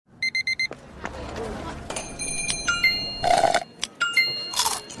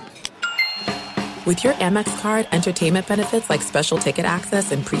With your Amex card, entertainment benefits like special ticket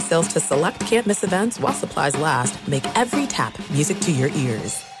access and pre-sales to select campus events while supplies last, make every tap music to your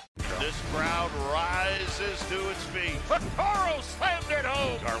ears. This crowd rises to its feet. Vaccaro slammed it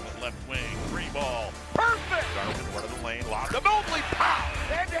home. Garland left wing, free ball. Perfect! Garland run of the lane, locked to Mobley. Pow!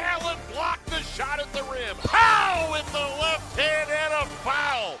 And Allen blocked the shot at the rim. Pow! With the left hand and a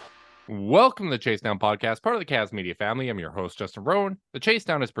foul. Welcome to the Chase Down Podcast, part of the Cavs Media family. I'm your host, Justin Rowan. The Chase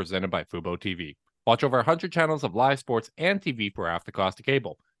Down is presented by Fubo TV. Watch over 100 channels of live sports and TV for half the cost of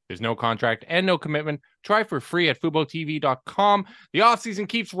cable. There's no contract and no commitment. Try for free at FuboTV.com. The offseason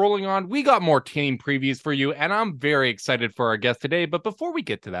keeps rolling on. We got more team previews for you, and I'm very excited for our guest today. But before we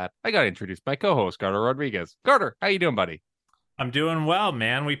get to that, I got to introduce my co-host, Carter Rodriguez. Carter, how you doing, buddy? I'm doing well,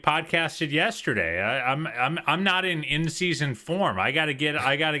 man. We podcasted yesterday. I'm not in in-season form. I gotta get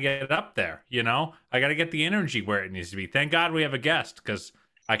up there. You know, I gotta get the energy where it needs to be. Thank God we have a guest because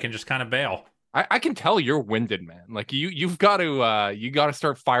I can just kind of bail. I can tell you're winded, man. Like you've got to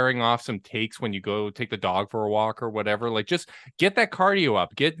start firing off some takes when you go take the dog for a walk or whatever. Like just get that cardio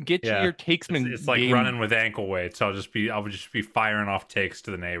up. Get your takesman. It's like running with ankle weights. I'll just be firing off takes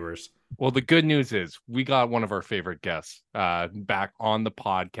to the neighbors. Well, the good news is we got one of our favorite guests back on the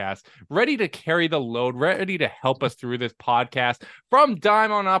podcast, ready to carry the load, ready to help us through this podcast from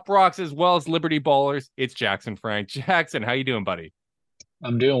Dime on Up Rocks as well as Liberty Ballers. It's Jackson Frank. Jackson, how you doing, buddy?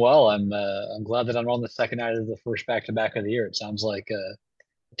 I'm doing well. I'm glad that I'm on the second night of the first back-to-back of the year. It sounds like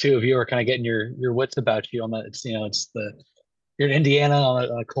two of you are kind of getting your wits about you on that. You're in Indiana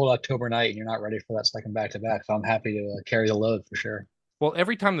on a cold October night and you're not ready for that second back-to-back. So I'm happy to carry the load for sure. Well,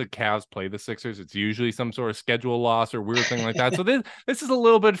 every time the Cavs play the Sixers, it's usually some sort of schedule loss or weird thing like that. So this is a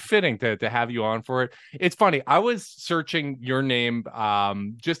little bit fitting to have you on for it. It's funny. I was searching your name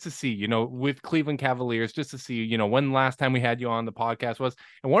just to see, with Cleveland Cavaliers, just to see, when last time we had you on the podcast was.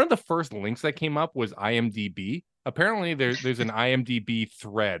 And one of the first links that came up was IMDb. Apparently, there's an IMDb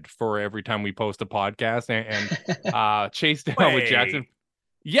thread for every time we post a podcast and Chase Down with Jackson.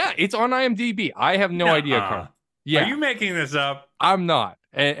 Yeah, it's on IMDb. I have no idea, Carl. Yeah. Are you making this up? I'm not.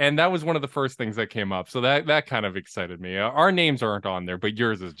 And that was one of the first things that came up. So that kind of excited me. Our names aren't on there, but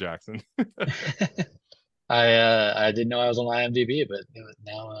yours is, Jackson. I didn't know I was on IMDb, but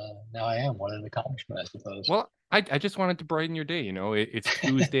now I am. What an accomplishment, I suppose. Well, I just wanted to brighten your day. It's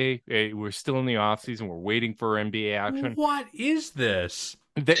Tuesday. We're still in the off season. We're waiting for NBA action. What is this?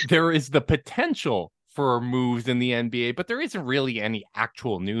 There is the potential for moves in the NBA, but there isn't really any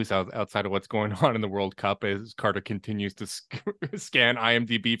actual news outside of what's going on in the World Cup as Carter continues to scan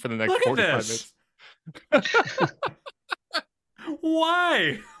IMDb for the next 45 minutes.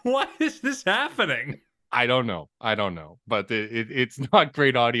 Why is this happening? I don't know, but it's not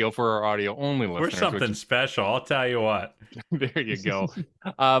great audio for our audio only listeners. We're something special, I'll tell you what. There you go.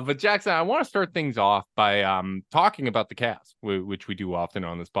 But Jackson, I want to start things off by talking about the Cavs, which we do often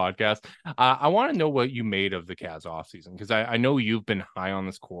on this podcast. I want to know what you made of the Cavs offseason, because I know you've been high on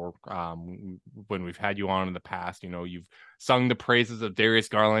this core when we've had you on in the past. You've sung the praises of Darius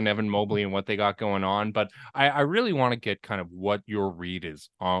Garland, Evan Mobley, and what they got going on. But I really want to get kind of what your read is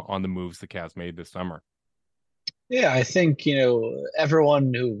on the moves the Cavs made this summer. Yeah, I think,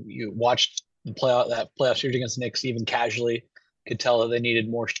 everyone who watched the playoff series against the Knicks, even casually, could tell that they needed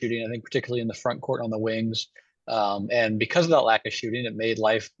more shooting, I think, particularly in the front court on the wings. And because of that lack of shooting, it made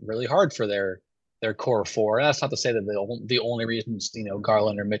life really hard for their core four. And that's not to say that the only reasons,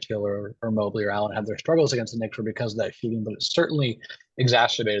 Garland or Mitchell or Mobley or Allen had their struggles against the Knicks were because of that shooting, but it certainly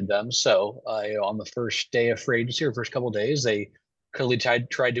exacerbated them. So on the first day of free agency or first couple of days, they clearly tried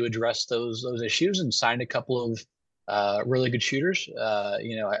to address those issues and signed a couple of really good shooters.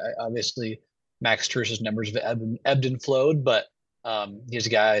 Obviously Max Struss's numbers have ebbed and flowed, but he's a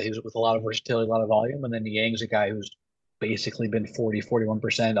guy who's with a lot of versatility, a lot of volume. And then Yang's a guy who's basically been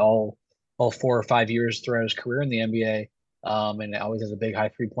 41% all 4 or 5 years throughout his career in the NBA. And always has a big high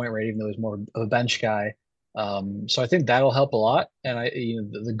 3-point rate, even though he's more of a bench guy. So I think that'll help a lot. And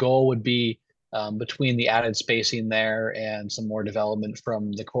the goal would be between the added spacing there and some more development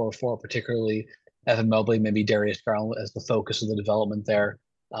from the core four, particularly Evan Mobley, maybe Darius Garland as the focus of the development there.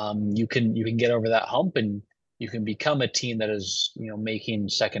 You can get over that hump and you can become a team that is, making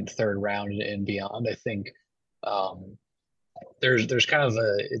second, third round and beyond. I think there's kind of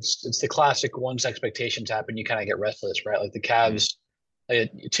it's the classic once expectations happen, you kind of get restless, right? Like the Cavs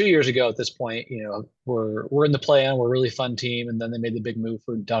 2 years ago at this point, we're in the play-in, we're a really fun team, and then they made the big move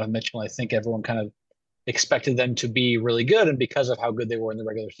for Donovan Mitchell. I think everyone kind of expected them to be really good, and because of how good they were in the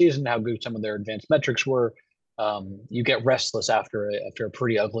regular season, how good some of their advanced metrics were, you get restless after a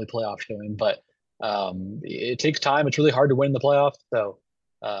pretty ugly playoff showing. But it takes time. It's really hard to win the playoffs. So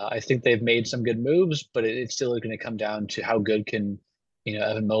I think they've made some good moves, but it's still going to come down to how good can,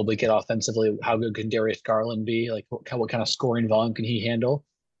 Evan Mobley get offensively? How good can Darius Garland be? Like what kind of scoring volume can he handle?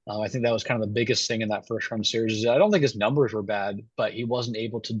 I think that was kind of the biggest thing in that first round series. Is I don't think his numbers were bad, but he wasn't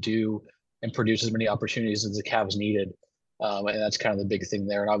able to do and produce as many opportunities as the Cavs needed. And that's kind of the big thing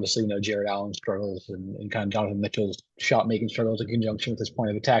there. And obviously, Jared Allen struggles and kind of Donovan Mitchell's shot making struggles in conjunction with his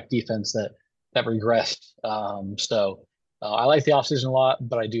point of attack defense that regressed. I like the offseason a lot,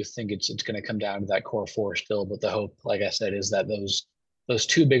 but I do think it's going to come down to that core four still. But the hope, like I said, is that those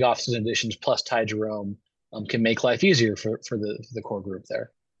two big offseason additions plus Ty Jerome can make life easier for the core group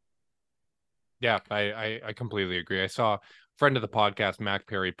there. Yeah, I completely agree. I saw a friend of the podcast, Mac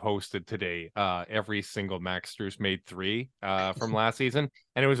Perry, posted today every single Max Strus made three from last season,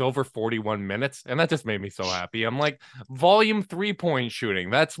 and it was over 41 minutes, and that just made me so happy. I'm like, volume 3-point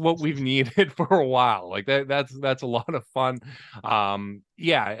shooting. That's what we've needed for a while. Like that's a lot of fun.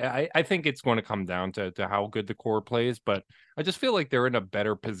 I think it's going to come down to how good the core plays, but I just feel like they're in a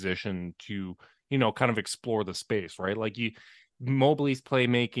better position to, kind of explore the space, right? Like Mobley's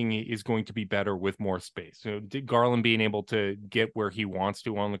playmaking is going to be better with more space. So Garland being able to get where he wants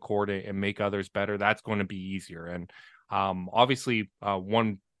to on the court and make others better, that's going to be easier. And obviously,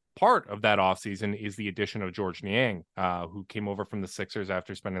 one part of that offseason is the addition of Georges Niang, who came over from the Sixers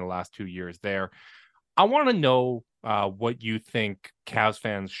after spending the last 2 years there. I want to know what you think Cavs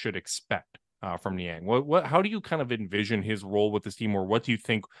fans should expect from Niang. How do you kind of envision his role with this team, or what do you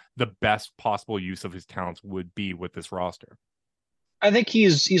think the best possible use of his talents would be with this roster? I think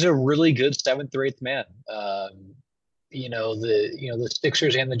he's a really good seventh or eighth man. The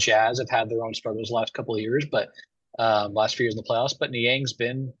Sixers and the Jazz have had their own struggles the last couple of years, but last few years in the playoffs. But Niang's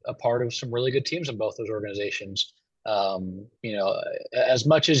been a part of some really good teams in both those organizations. As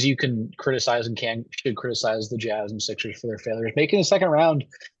much as you can criticize and should criticize the Jazz and Sixers for their failures, making the second round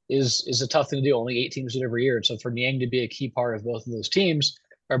is a tough thing to do. Only 8 teams do it every year, and so for Niang to be a key part of both of those teams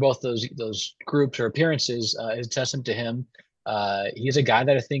or both those groups or appearances is a testament to him. He's a guy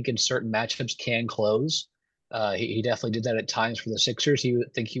that I think in certain matchups can close. He definitely did that at times for the Sixers. I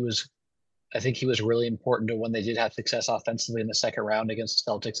think he was really important to when they did have success offensively in the second round against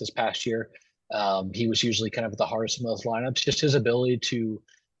the Celtics this past year. He was usually kind of at the hardest of those lineups. Just his ability to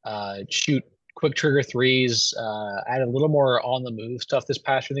shoot quick trigger threes, add a little more on the move stuff this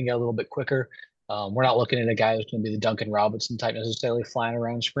past year. I think got a little bit quicker. We're not looking at a guy who's going to be the Duncan Robinson type necessarily flying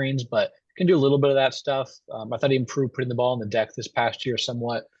around screens, but can do a little bit of that stuff. I thought he improved putting the ball on the deck this past year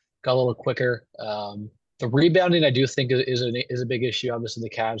somewhat, got a little quicker. The rebounding, I do think, is a big issue. Obviously,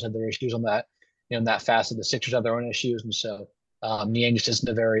 the Cavs had their issues on that, in that facet. The Sixers have their own issues, and so Niang just isn't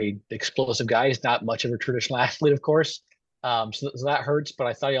a very explosive guy. He's not much of a traditional athlete, of course. So that hurts, but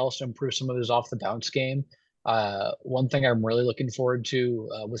I thought he also improved some of his off the bounce game. One thing I'm really looking forward to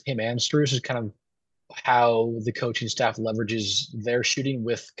with him and Strus is kind of how the coaching staff leverages their shooting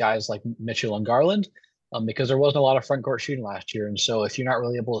with guys like Mitchell and Garland, because there wasn't a lot of front court shooting last year. And so if you're not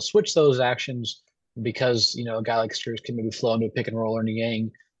really able to switch those actions because, a guy like Strus can maybe flow into a pick and roll, or Niang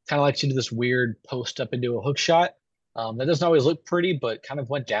kind of likes to do this weird post up into a hook shot. That doesn't always look pretty, but kind of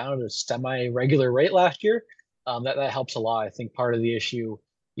went down at a semi-regular rate last year. That helps a lot. I think part of the issue,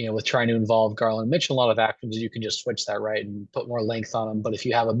 with trying to involve Garland and Mitchell in a lot of actions, you can just switch that right and put more length on them. But if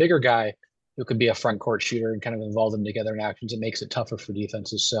you have a bigger guy who could be a front court shooter and kind of involve them together in actions, it makes it tougher for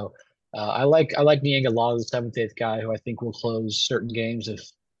defenses. So I like Niang a lot, as the 7th, 8th guy who I think will close certain games. If,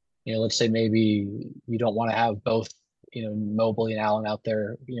 let's say maybe you don't want to have both, Mobley and Allen out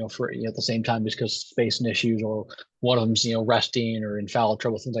there, for at the same time, just because space and issues, or one of them's, resting or in foul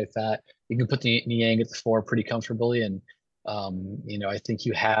trouble, things like that. You can put the Niang at the 4 pretty comfortably. And, I think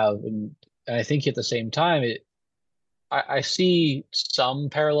you have, and I think at the same time, I see some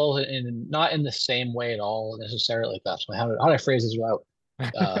parallels, and not in the same way at all necessarily. Like that's how did I phrase this without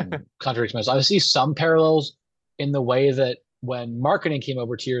contradicting myself? I see some parallels in the way that when Markkanen came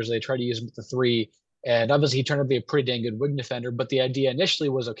over 2 years, they tried to use him at the 3, and obviously he turned out to be a pretty dang good wing defender. But the idea initially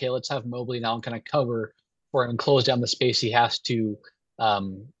was, okay, let's have Mobley now and kind of cover for him and close down the space he has to,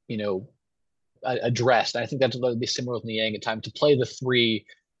 address. And I think that's going to be similar with Niang at time to play the 3.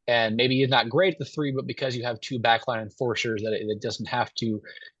 And maybe he's not great at the 3, but because you have 2 backline enforcers, that it doesn't have to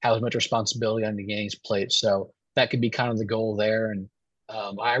have as much responsibility on Niang's plate. So that could be kind of the goal there. And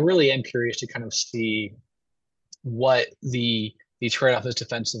I really am curious to kind of see what the trade-off is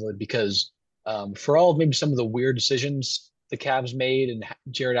defensively, because for all of maybe some of the weird decisions the Cavs made and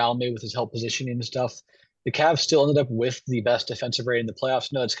Jared Allen made with his help positioning and stuff, the Cavs still ended up with the best defensive rating in the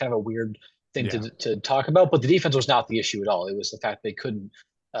playoffs. No, it's kind of a weird thing to talk about, but the defense was not the issue at all. It was the fact they couldn't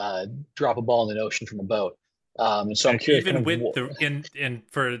drop a ball in an ocean from a boat. And so I'm curious. Even with and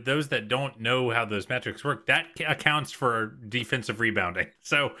for those that don't know how those metrics work, that accounts for defensive rebounding.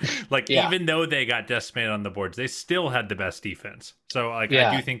 So like even though they got decimated on the boards, they still had the best defense. So like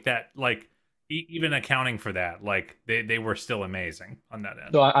I do think that like even accounting for that, like they were still amazing on that end.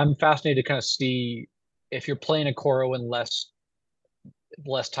 So I'm fascinated to kind of see if you're playing Okoro in less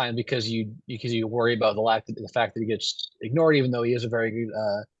time because you worry about the fact that he gets ignored, even though he is a very good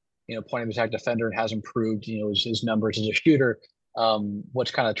point of attack defender and has improved his numbers as a shooter.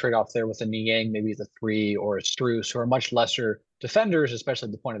 What's kind of trade off there with a Niang, maybe the 3 or a Strus, who are much lesser defenders, especially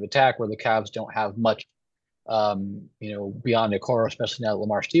at the point of attack, where the Cavs don't have much beyond Okoro, especially now that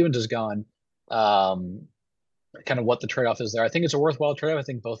Lamar Stevens is gone. Kind of what the trade off is there. I think it's a worthwhile trade off. I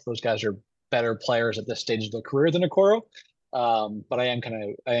think both those guys are better players at this stage of their career than Okoro. But I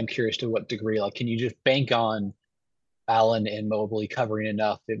am curious to what degree, like, can you just bank on Allen and Mobley covering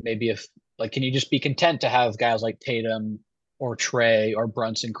enough? Can you just be content to have guys like Tatum or Trey or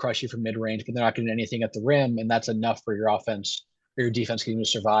Brunson crush you from mid range, but they're not going to do anything at the rim, and that's enough for your offense or your defense getting to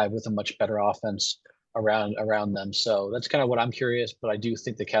survive with a much better offense around them. So that's kind of what I'm curious. But I do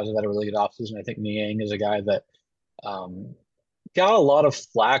think the Cavs have had a really good offseason. I think Niang is a guy that got a lot of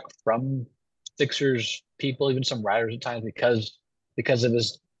flack from Sixers people, even some writers at times, because of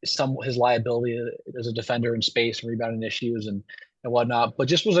his liability as a defender in space and rebounding issues and whatnot, but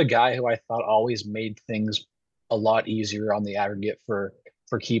just was a guy who I thought always made things a lot easier on the aggregate for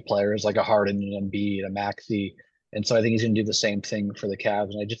key players like a Harden and Embiid and a Maxey. And so I think he's going to do the same thing for the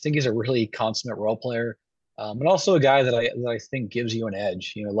Cavs. And I just think he's a really consummate role player, and also a guy that I think gives you an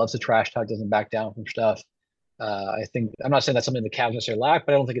edge. Loves to trash talk, doesn't back down from stuff. I think I'm not saying that's something the Cavs necessarily lack,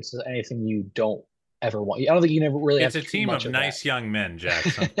 but I don't think it's anything you don't ever want. I don't think you never really have. It's a team of nice young men,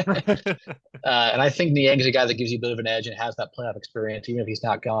 Jackson. And I think Niang is a guy that gives you a bit of an edge and has that playoff experience, even if he's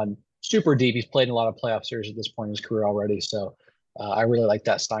not gone super deep. He's played in a lot of playoff series at this point in his career already. So I really like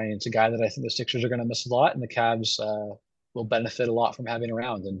that signing. It's a guy that I think the Sixers are going to miss a lot, and the Cavs will benefit a lot from having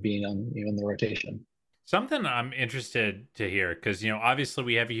around and being on in the rotation. Something I'm interested to hear, because obviously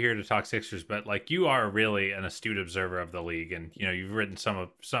we have you here to talk Sixers, but like you are really an astute observer of the league, and you've written some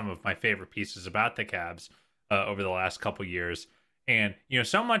of my favorite pieces about the Cavs over the last couple years, and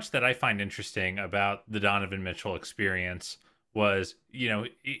so much that I find interesting about the Donovan Mitchell experience was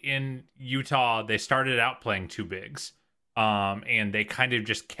in Utah they started out playing two bigs, and they kind of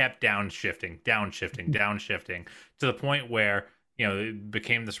just kept downshifting to the point where it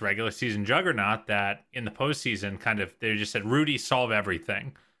became this regular season juggernaut that in the postseason they just said, Rudy, solve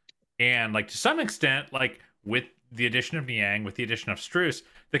everything. And like to some extent, like with the addition of Niang, with the addition of Strus,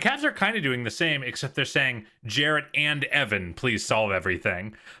 the Cavs are kind of doing the same, except they're saying, Jarrett and Evan, please solve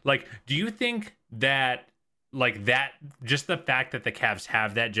everything. Like, do you think that like that, just the fact that the Cavs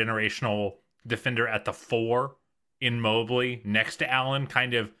have that generational defender at the 4 in Mobley next to Allen,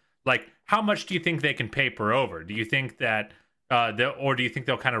 kind of like, how much do you think they can paper over? Do you think that or do you think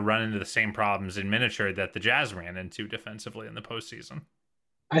they'll kind of run into the same problems in miniature that the Jazz ran into defensively in the postseason?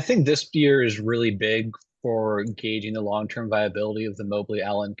 I think this year is really big for gauging the long-term viability of the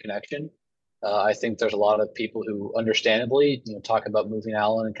Mobley-Allen connection. I think there's a lot of people who understandably, talk about moving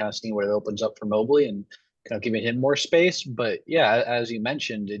Allen and kind of seeing what it opens up for Mobley and kind of giving him more space. But yeah, as you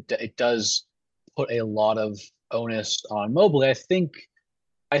mentioned, it does put a lot of onus on Mobley. I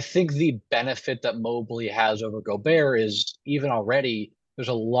think the benefit that Mobley has over Gobert is even already there's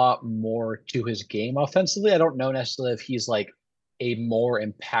a lot more to his game offensively. I don't know necessarily if he's like a more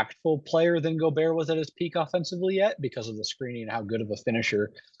impactful player than Gobert was at his peak offensively yet because of the screening and how good of a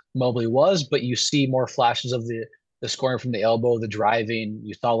finisher Mobley was, but you see more flashes of the scoring from the elbow, the driving.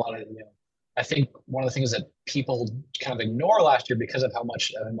 You saw a lot of, I think one of the things that people kind of ignore last year because of how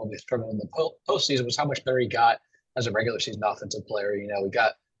much Mobley struggled in the postseason was how much better he got as a regular season offensive player. We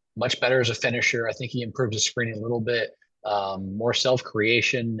got much better as a finisher. I think he improved his screening a little bit, more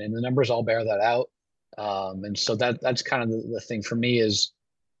self-creation, and the numbers all bear that out. And so that's kind of the thing for me is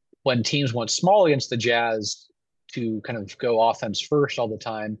when teams went small against the Jazz to kind of go offense first all the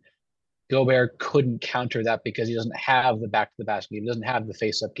time, Gobert couldn't counter that because he doesn't have the back to the basket. He doesn't have the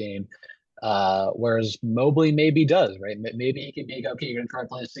face-up game. Whereas Mobley maybe does, right? Maybe he can be, okay, you're going to try to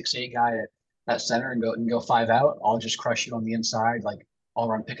play a 6'8" guy at center and go 5 out. I'll just crush you on the inside. Like, I'll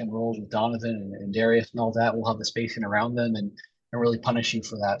run pick and rolls with Donovan and Darius and all that. We'll have the spacing around them and really punish you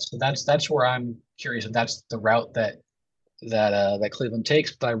for that. So that's where I'm curious if that's the route that Cleveland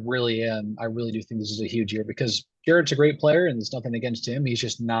takes. But I really do think this is a huge year because Jarrett's a great player and there's nothing against him. He's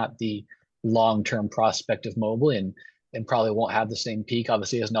just not the long-term prospect of Mobley and probably won't have the same peak.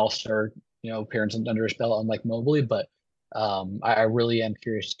 Obviously, as an all-star, appearance under his belt, unlike Mobley, but I really am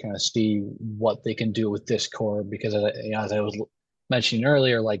curious to kind of see what they can do with this core because, as I was mentioning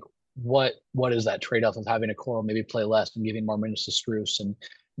earlier, like what is that trade off of having a core maybe play less and giving more minutes to Strus and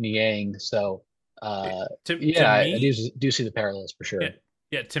Niang? So, to I do see the parallels for sure.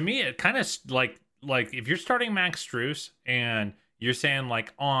 Yeah. To me, it kind of like if you're starting Max Strus and you're saying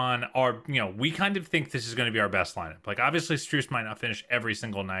like on our, we kind of think this is going to be our best lineup. Like obviously Strus might not finish every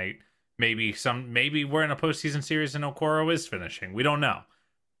single night. Maybe we're in a postseason series and Okoro is finishing. We don't know.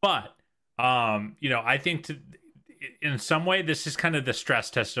 But I think in some way this is kind of the stress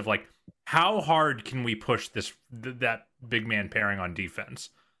test of like how hard can we push that big man pairing on defense?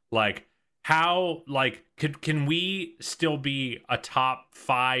 Like how can we still be a top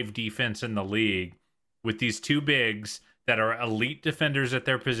 5 defense in the league with these two bigs that are elite defenders at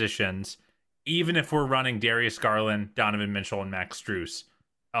their positions, even if we're running Darius Garland, Donovan Mitchell, and Max Strus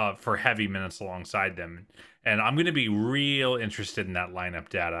for heavy minutes alongside them. And I'm going to be real interested in that lineup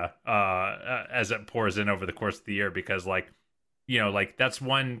data as it pours in over the course of the year, because that's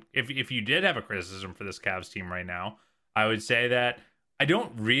one, if you did have a criticism for this Cavs team right now, I would say that I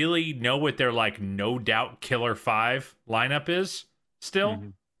don't really know what their no doubt killer 5 lineup is still. Mm-hmm.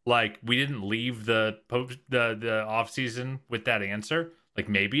 Like we didn't leave the off season with that answer. Like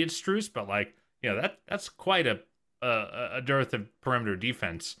maybe it's Strus, but that's quite a dearth of perimeter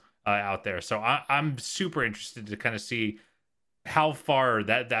defense out there. So I'm super interested to kind of see how far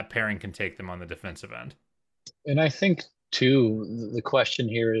that pairing can take them on the defensive end. And I think too, the question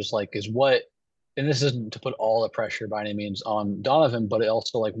here is what, and this isn't to put all the pressure by any means on Donovan, but it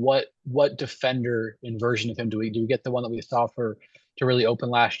also what defender and version of him do we get, the one that we saw to really open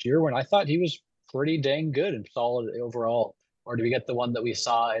last year when I thought he was pretty dang good and solid overall, or do we get the one that we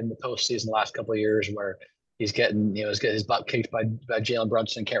saw in the postseason the last couple of years where he's getting his butt kicked by Jalen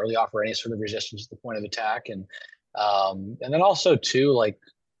Brunson, can't really offer any sort of resistance at the point of attack, and then also too,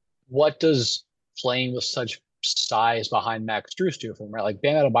 what does playing with such size behind Max Strus do for him, right? Like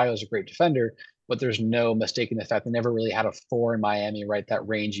Bam Adebayo is a great defender, but there's no mistaking the fact they never really had a 4 in Miami, right? That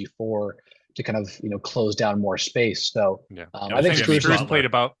rangy 4 to kind of close down more space. So I think Strus played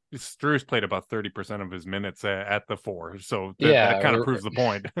about 30% of his minutes at the 4. So that kind of proves the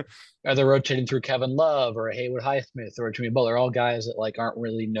point. Either rotating through Kevin Love or Haywood Highsmith or Jimmy Butler, all guys that aren't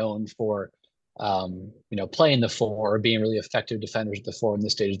really known for playing the 4 or being really effective defenders at the 4 in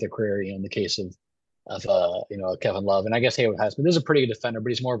this stage of their career. In the case of Kevin Love, and I guess Haywood Highsmith is a pretty good defender, but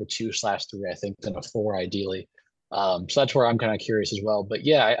he's more of a 2/3, I think, than a 4 ideally. So that's where I'm kind of curious as well. But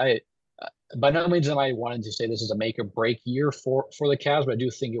yeah, I by no means am I wanting to say this is a make or break year for the Cavs, but I do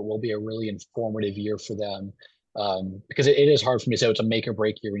think it will be a really informative year for them, because it is hard for me to say it's a make or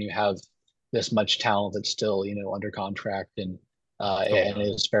break year when you have this much talent that's still under contract and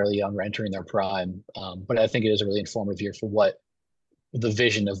is fairly young or entering their prime. But I think it is a really informative year for what the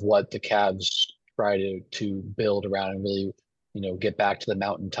vision of what the Cavs try to build around and really get back to the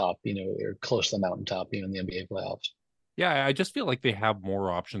mountaintop, or close to the mountaintop, in the NBA playoffs. Yeah, I just feel like they have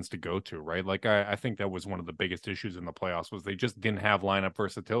more options to go to, right? Like I think that was one of the biggest issues in the playoffs was they just didn't have lineup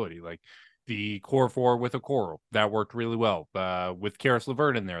versatility. Like the core 4 with Okoro, that worked really well. With Caris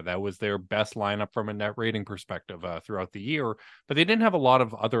LeVert in there, that was their best lineup from a net rating perspective throughout the year. But they didn't have a lot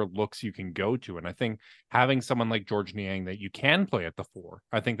of other looks you can go to. And I think having someone like Georges Niang that you can play at the 4,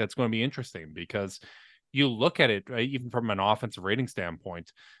 I think that's going to be interesting because you look at it, right, even from an offensive rating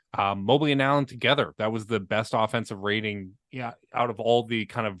standpoint, Mobley and Allen together, that was the best offensive rating out of all the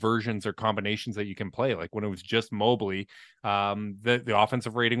kind of versions or combinations that you can play. Like when it was just Mobley, the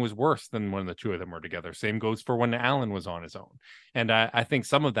offensive rating was worse than when the two of them were together. Same goes for when Allen was on his own. And I think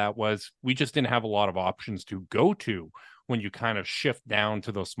some of that was we just didn't have a lot of options to go to when you kind of shift down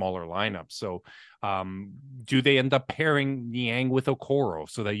to those smaller lineups. So do they end up pairing Niang with Okoro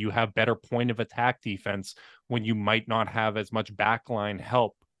so that you have better point of attack defense when you might not have as much backline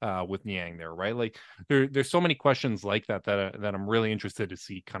help with Niang there, right? Like there's so many questions like that I'm really interested to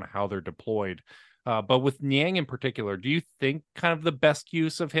see kind of how they're deployed. But with Niang in particular, do you think kind of the best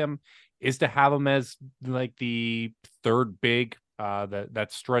use of him is to have him as like the third big, that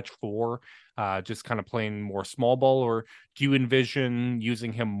stretch 4, just kind of playing more small ball, or do you envision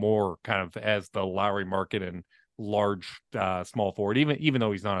using him more kind of as the Lowry market and large small forward, even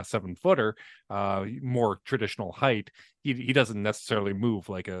though he's not a 7-footer, more traditional height, he doesn't necessarily move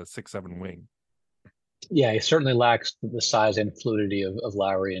like a 6'7" wing. Yeah, he certainly lacks the size and fluidity of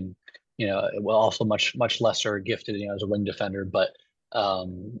Lowry, and also much much lesser gifted as a wing defender. But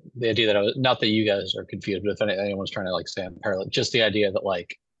the idea that not that you guys are confused, but if anyone's trying to say I'm parallel, just the idea that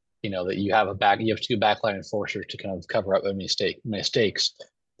that you have 2 backline enforcers to kind of cover up any mistakes.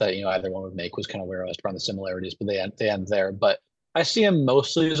 that either one would make was kind of where I was drawing the similarities, but they end there. But I see him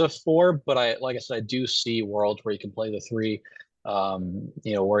mostly as a four, but like I said, I do see worlds where he can play the three.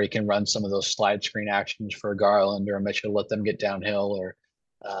 Where he can run some of those slide screen actions for Garland or Mitchell, let them get downhill,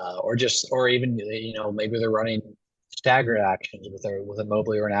 or even maybe they're running staggered actions with a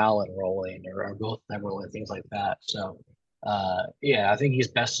Mobley or an Allen rolling or both of them rolling, things like that. So I think he's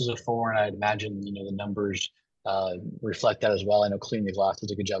best as a four, and I'd imagine the numbers reflect that as well. I know Clean the Glass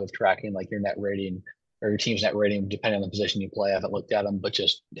does a good job of tracking like your net rating or your team's net rating depending on the position you play. I haven't looked at them, but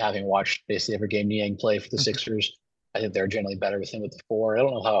just having watched basically every game Niang play for the Sixers, I think they're generally better with him with the four. I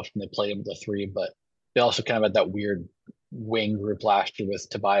don't know how often they play him with the three, but they also kind of had that weird wing group last year with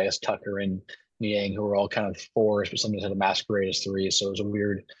Tobias, Tucker, and Niang, who were all kind of fours, but sometimes had a masquerade as threes. So it was a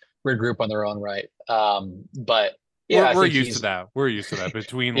weird group on their own right. But yeah, we're used to that. We're used to that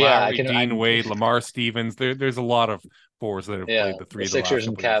between Lowry, Dean Wade, Lamar Stevens. There's a lot of fours that have played the three. The Sixers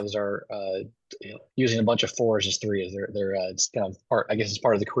and Cavs are using a bunch of fours as threes. They're it's kind of part. I guess it's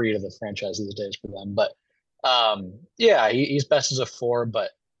part of the creed of the franchise these days for them. But he's best as a four. But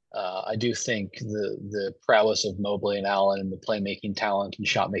I do think the prowess of Mobley and Allen and the playmaking talent and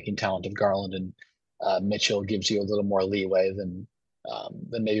shot making talent of Garland and Mitchell gives you a little more leeway than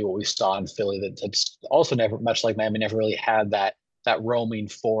maybe what we saw in Philly. That's also never, much like Miami, never really had that roaming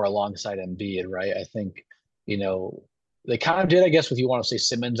four alongside Embiid, right? I think they kind of did, I guess, if you want to say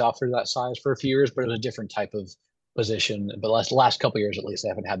Simmons offered that size for a few years, but it was a different type of position. But last couple of years at least, they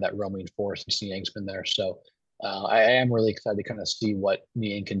haven't had that roaming four since Niang's been there. So I am really excited to kind of see what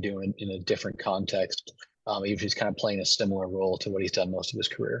Niang can do in a different context, even if he's kind of playing a similar role to what he's done most of his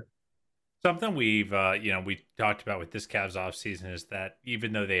career. Something we've we talked about with this Cavs offseason is that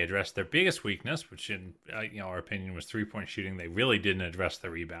even though they addressed their biggest weakness, which in our opinion was 3-point shooting, they really didn't address the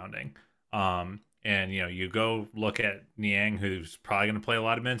rebounding. And you go look at Niang, who's probably going to play a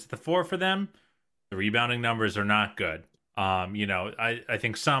lot of minutes at the four for them. The rebounding numbers are not good. I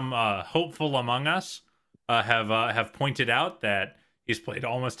think some hopeful among us have pointed out that he's played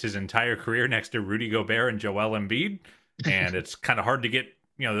almost his entire career next to Rudy Gobert and Joel Embiid, and it's kind of hard to get.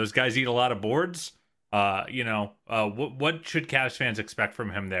 Those guys eat a lot of boards. What should Cavs fans expect from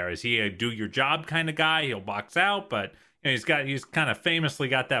him there? Is he a do your job kind of guy? He'll box out, but he's kind of famously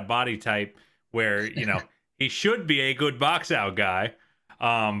got that body type where he should be a good box out guy.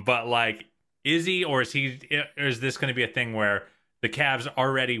 But like, is he, or is this going to be a thing where the Cavs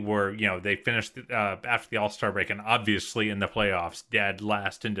already were, they finished after the All-Star break and obviously in the playoffs dead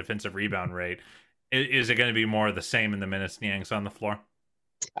last in defensive rebound rate? Is it going to be more of the same in the minutes Niang's on the floor?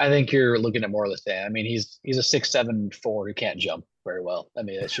 I think you're looking at more of the same. I mean, he's a 6'7" forward who can't jump very well. I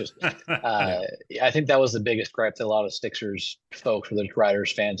mean, it's just I think that was the biggest gripe that a lot of Sixers folks, whether it's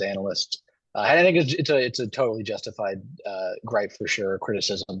writers, fans, analysts, and I think it's a totally justified gripe for sure,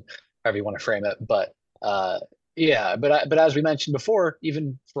 criticism, however you want to frame it. But but as we mentioned before,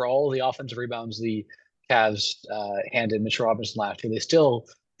 even for all the offensive rebounds the Cavs handed Mitchell Robinson last year, they still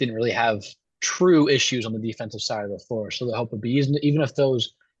didn't really have true issues on the defensive side of the floor. So the hope would be, even if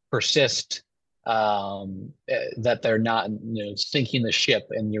those persist, that they're not sinking the ship,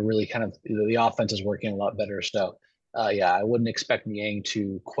 and you're really kind of the offense is working a lot better. So I wouldn't expect Niang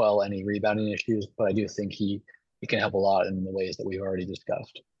to quell any rebounding issues, but I do think he can help a lot in the ways that we've already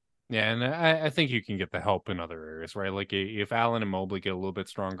discussed. Yeah, and I think you can get the help in other areas, right? Like if Allen and Mobley get a little bit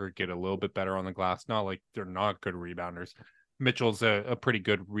stronger, get a little bit better on the glass, not like they're not good rebounders. Mitchell's a pretty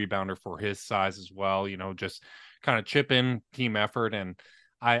good rebounder for his size as well, just kind of chip in, team effort. And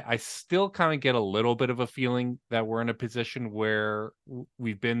I still kind of get a little bit of a feeling that we're in a position where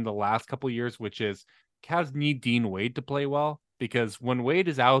we've been the last couple of years, which is Cavs need Dean Wade to play well, because when Wade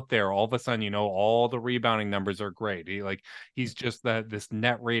is out there, all of a sudden, all the rebounding numbers are great. He's just this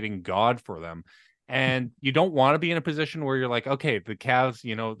net rating god for them. And you don't want to be in a position where you're like, okay, the Cavs,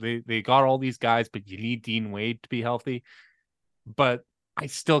 they got all these guys, but you need Dean Wade to be healthy. But I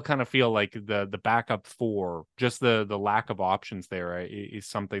still kind of feel like the backup four, just the lack of options there is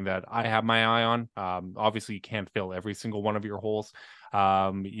something that I have my eye on. Obviously, you can't fill every single one of your holes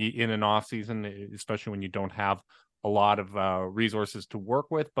in an off season, especially when you don't have a lot of resources to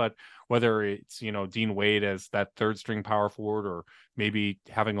work with. But whether it's Dean Wade as that third string power forward, or maybe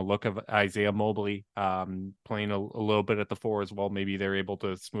having a look of Isaiah Mobley playing a little bit at the four as well, maybe they're able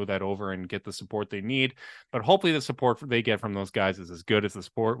to smooth that over and get the support they need. But hopefully the support they get from those guys is as good as the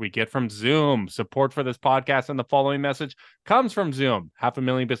support we get from Zoom. Support for this podcast and the following message comes from Zoom.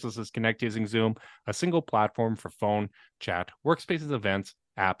 500,000 businesses connect using Zoom, a single platform for phone, chat, workspaces, events,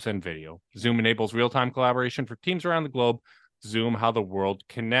 apps, and video. Zoom enables real-time collaboration for teams around the globe. Zoom, how the world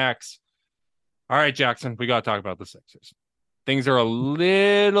connects. All right, Jackson, we got to talk about the Sixers. things are a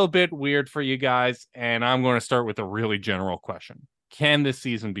little bit weird for you guys, and I'm going to start with a really general question. Can this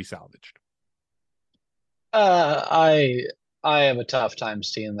season be salvaged? I have a tough time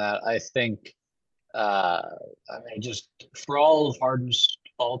seeing that. I think, I mean, just for all of Harden's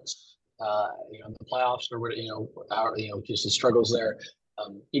faults, in the playoffs or what, just the struggles there.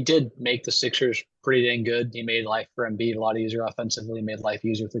 He did make the Sixers pretty dang good. He made life for Embiid a lot easier offensively. He made life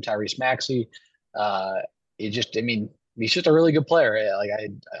easier for Tyrese Maxey. I mean, he's just a really good player.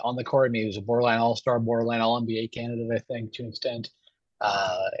 On the court, I mean, he was a borderline All-Star, borderline All-NBA candidate, I think, to an extent.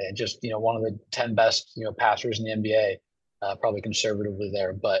 And just one of the 10 best passers in the NBA, probably conservatively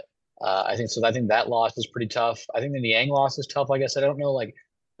there. But I think so. I think that loss is pretty tough. I think the Niang loss is tough. Like I said, I don't know. I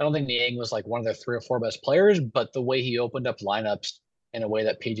don't think Niang was like one of their 3 or 4 best players, but the way he opened up lineups in a way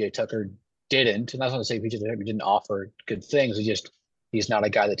that PJ Tucker didn't, and that's not to say PJ Tucker didn't offer good things. He's not a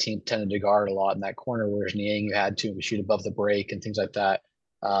guy the team tended to guard a lot in that corner, whereas Niang you had to shoot above the break and things like that.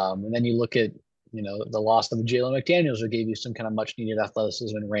 And then you look at the loss of Jalen McDaniels, who gave you some kind of much needed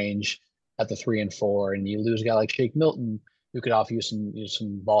athleticism and range at the 3 and 4, and you lose a guy like Shake Milton, who could offer you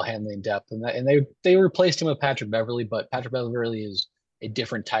some ball handling depth, and they replaced him with Patrick Beverley, but Patrick Beverley is a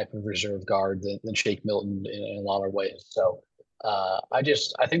different type of reserve guard than Shake Milton in a lot of ways. So I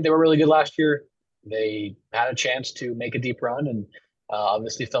think they were really good last year. They had a chance to make a deep run and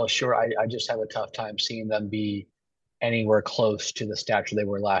obviously fell short. I just have a tough time seeing them be anywhere close to the stature they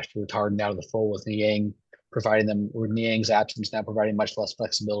were last year with Harden out of the fold, with Niang with Niang's absence now providing much less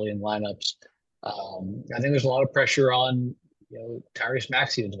flexibility in lineups. I think there's a lot of pressure on Tyrese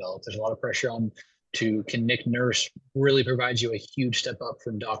Maxey to develop. There's a lot of pressure on can Nick Nurse really provide you a huge step up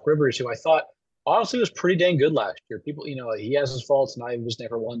from Doc Rivers, who I thought honestly was pretty dang good last year. People, he has his faults, and I was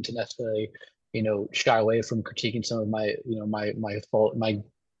never one to necessarily, shy away from critiquing some of my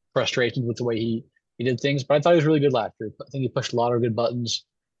frustrations with the way he did things. But I thought he was really good last year. I think he pushed a lot of good buttons.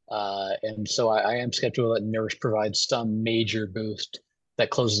 And so I am skeptical that Nurse provides some major boost that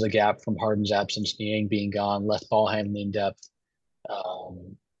closes the gap from Harden's absence, Niang being gone, less ball handling depth,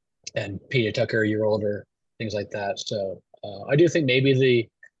 and PJ Tucker a year older, things like that. So I do think maybe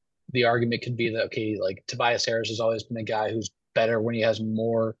the argument could be that, okay, like Tobias Harris has always been a guy who's better when he has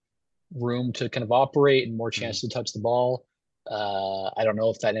more room to kind of operate and more chance to touch the ball. I don't know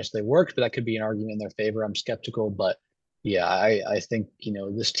if that necessarily works, but that could be an argument in their favor. I'm skeptical, but yeah, I think,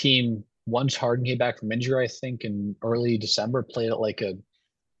 this team, once Harden came back from injury, I think in early December, played at like a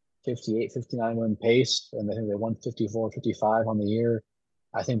 58, 59 win pace. And I think they won 54, 55 on the year.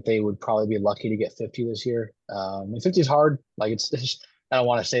 I think they would probably be lucky to get 50 this year. 50 is hard. Like it's I don't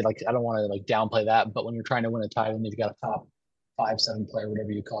want to say I don't want to downplay that, but when you're trying to win a title and you've got a top 5-7 player,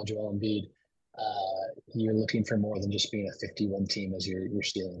 whatever you call Joel Embiid, you're looking for more than just being a 51 team as your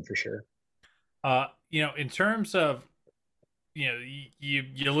ceiling for sure. In terms of,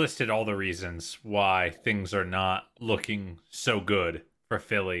 you listed all the reasons why things are not looking so good for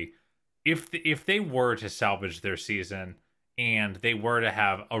Philly. If they were to salvage their season and they were to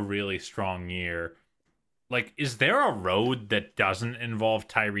have a really strong year, is there a road that doesn't involve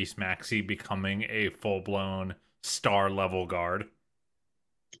Tyrese Maxey becoming a full-blown star-level guard?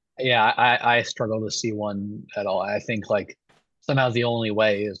 Yeah, I struggle to see one at all. I think somehow the only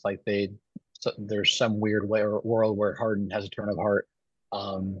way is there's some weird way or world where Harden has a turn of heart,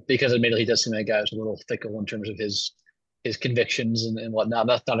 because admittedly he does seem like a guy who's a little fickle in terms of his convictions and whatnot.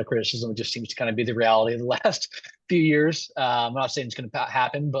 That's not a criticism. It just seems to kind of be the reality of the last few years. I'm not saying it's going to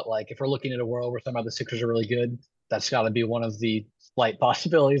happen, but if we're looking at a world where somehow the Sixers are really good, that's got to be one of the slight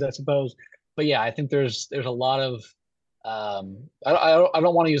possibilities, I suppose. But yeah, I think there's a lot of I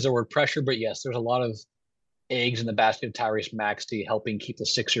don't want to use the word pressure, but yes, there's a lot of eggs in the basket of Tyrese Maxey helping keep the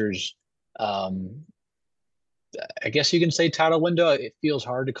Sixers. I guess you can say title window. It feels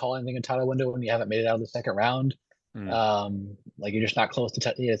hard to call anything a title window when you haven't made it out of the second round. You're just not close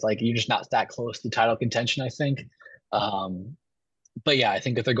to it's you're just not that close to title contention, I think. But yeah, I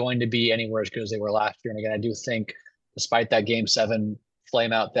think if they're going to be anywhere as good as they were last year, and again, I do think despite that Game 7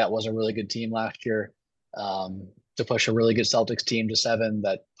 flame out, that was a really good team last year. To push a really good Celtics team to 7,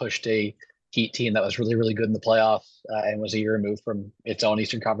 that pushed a Heat team that was really, really good in the playoffs, and was a year removed from its own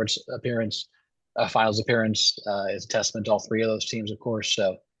Eastern Conference finals appearance, is a testament to all 3 of those teams, of course.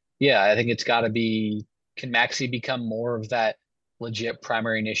 So yeah, I think it's got to be, can Maxey become more of that legit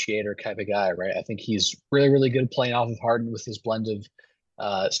primary initiator type of guy, right? I think he's really, really good playing off of Harden with his blend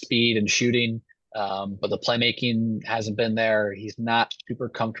of speed and shooting, but the playmaking hasn't been there. He's not super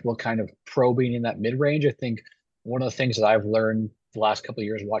comfortable kind of probing in that mid-range. I think one of the things that I've learned the last couple of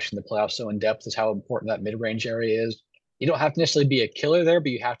years watching the playoffs so in depth is how important that mid-range area is. You don't have to necessarily be a killer there,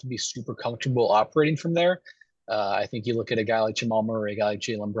 but you have to be super comfortable operating from there. I think you look at a guy like Jamal Murray, a guy like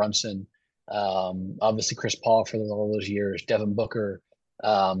Jalen Brunson, obviously Chris Paul for all those years, Devin Booker.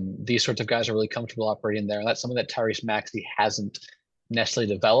 These sorts of guys are really comfortable operating there, and that's something that Tyrese Maxey hasn't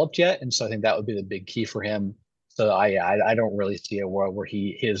necessarily developed yet. And so I think that would be the big key for him. So I don't really see a world where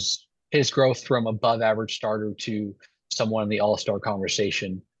his growth from above average starter to someone in the All-Star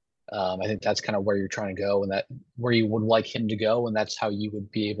conversation. I think that's kind of where you're trying to go, and that where you would like him to go, and that's how you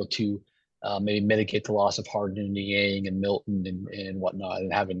would be able to maybe mitigate the loss of Harden and Niang and Milton and whatnot,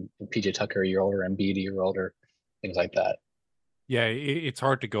 and having PJ Tucker a year older, Embiid a year older, things like that. Yeah, it's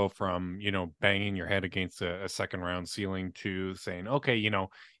hard to go from, banging your head against a second round ceiling to saying, okay,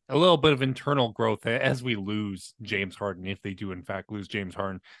 a little bit of internal growth as we lose James Harden. If they do, in fact, lose James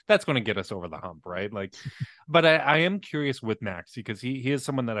Harden, that's going to get us over the hump, right? Like, but I am curious with Max because he is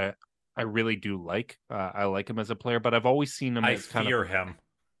someone that I really do like. I like him as a player, but I've always seen him as kind of... fear him.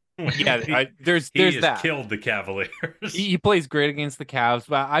 Yeah, there's that. Killed the Cavaliers. He plays great against the Cavs,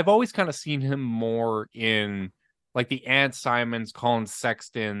 but I've always kind of seen him more in like the Ant Simons, Colin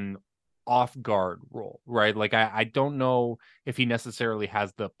Sexton off guard role, right? Like I don't know if he necessarily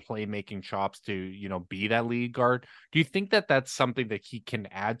has the playmaking chops to, be that lead guard. Do you think that that's something that he can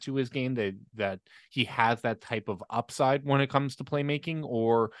add to his game, that he has that type of upside when it comes to playmaking,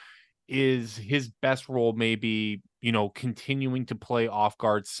 or is his best role maybe, continuing to play off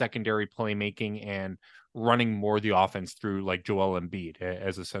guard, secondary playmaking, and running more the offense through like Joel Embiid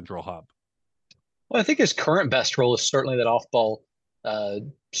as a central hub? Well, I think his current best role is certainly that off-ball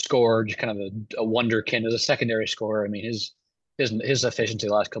scorer, just kind of a wonderkin as a secondary scorer. I mean, his efficiency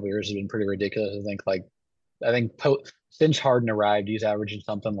the last couple of years has been pretty ridiculous. I think since Harden arrived, he's averaging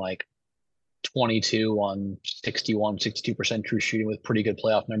something like 22 on 62% true shooting with pretty good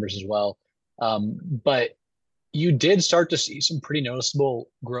playoff numbers as well. But you did start to see some pretty noticeable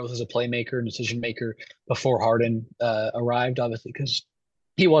growth as a playmaker and decision maker before Harden arrived, obviously, because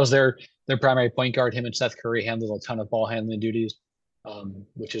he was their primary point guard. Him and Seth Curry handled a ton of ball handling duties,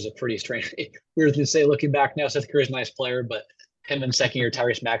 which is a pretty strange, weird to say looking back now. Seth Curry's a nice player, but him and second year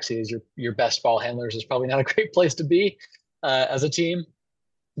Tyrese Maxey as your best ball handlers is probably not a great place to be as a team.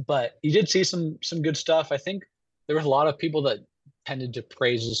 But you did see some good stuff. I think there was a lot of people that tended to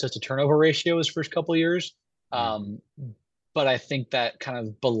praise his assist to turnover ratio his first couple of years. But I think that kind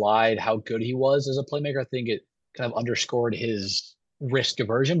of belied how good he was as a playmaker. I think it kind of underscored his risk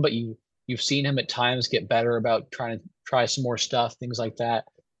aversion, but you've seen him at times get better about trying to try some more stuff, things like that.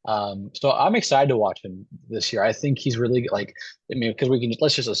 So I'm excited to watch him this year. I think he's really because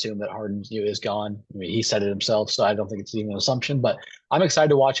let's just assume that Harden is gone. I mean, he said it himself, so I don't think it's even an assumption, but I'm excited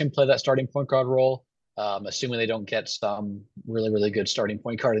to watch him play that starting point guard role. Assuming they don't get some really, really good starting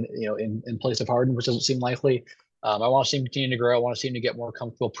point guard, in place of Harden, which doesn't seem likely. I want to see him continue to grow. I want to see him to get more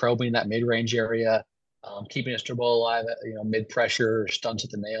comfortable probing that mid-range area, keeping his dribble alive at, mid-pressure, stunts at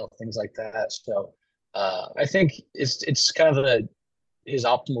the nail, things like that. So I think it's kind of his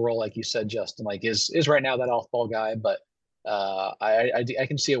optimal role, like you said, Justin, like is right now that off-ball guy. But I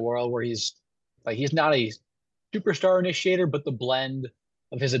can see a world where he's not a superstar initiator, but the blend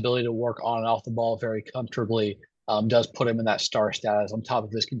of his ability to work on and off the ball very comfortably does put him in that star status on top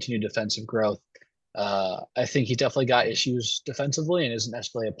of his continued defensive growth. I think he definitely got issues defensively and isn't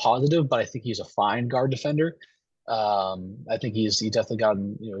necessarily a positive, but I think he's a fine guard defender. I think he definitely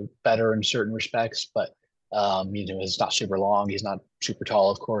gotten better in certain respects, but he's not super long, he's not super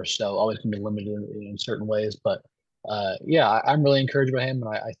tall, of course, so always can be limited in certain ways. But I'm really encouraged by him, and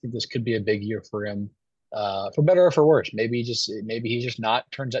I think this could be a big year for him. For better or for worse, maybe he just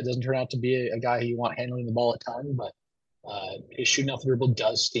doesn't turn out to be a guy who you want handling the ball a ton, but his shooting off the dribble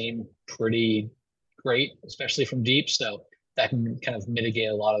does seem pretty great, especially from deep. So that can kind of mitigate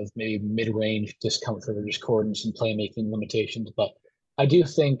a lot of maybe mid-range discomfort or discordance and playmaking limitations. But I do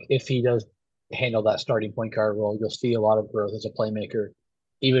think if he does handle that starting point guard role, you'll see a lot of growth as a playmaker,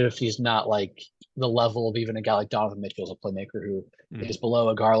 even if he's not like the level of even a guy like Donovan Mitchell as a playmaker who is below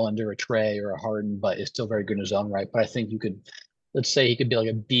a Garland or a Trey or a Harden, but is still very good in his own right. But I think let's say he could be like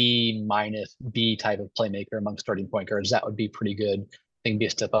a B- B type of playmaker among starting point guards. That would be pretty good. I think be a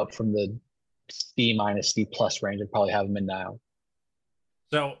step up from the C- C+ range I'd probably have him in now.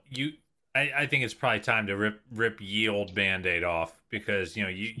 So I think it's probably time to rip ye old Band-Aid off, because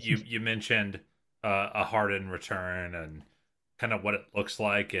you mentioned a Harden return and kind of what it looks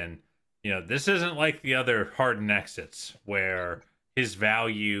like, and this isn't like the other Harden exits where his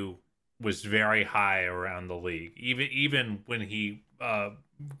value was very high around the league. Even when he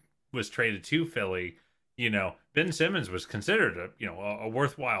was traded to Philly, Ben Simmons was considered a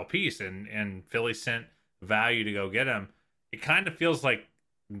worthwhile piece, and Philly sent value to go get him. It kind of feels like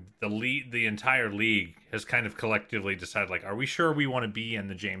the entire league has kind of collectively decided, like, are we sure we want to be in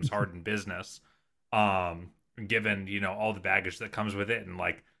the James Harden business? Given, all the baggage that comes with it, and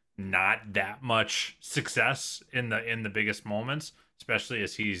like not that much success in the biggest moments, especially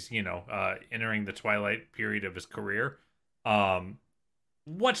as he's, entering the twilight period of his career.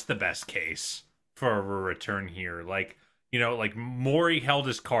 What's the best case for a return here? Like, like Morey held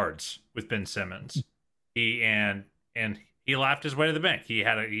his cards with Ben Simmons. He laughed his way to the bank.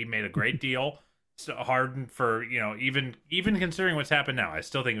 He made a great deal. So Harden, for, even considering what's happened now, I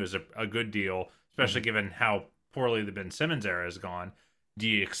still think it was a good deal, especially given how poorly the Ben Simmons era has gone. Do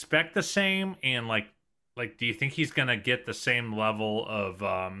you expect the same? And like, do you think he's gonna get the same level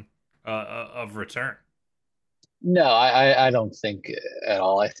of return? No, I don't think at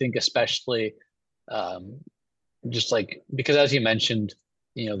all. I think especially just like, because as you mentioned,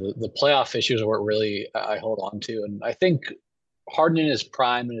 the playoff issues are what really I hold on to. And I think Harden in his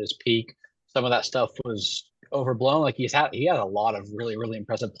prime and his peak, some of that stuff was overblown. Like he had a lot of really, really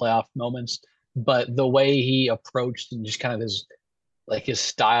impressive playoff moments, but the way he approached and just kind of his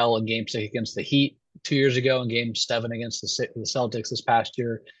style in game 6 against the Heat 2 years ago and game 7 against the Celtics this past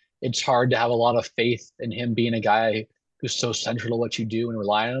year, it's hard to have a lot of faith in him being a guy who's so central to what you do and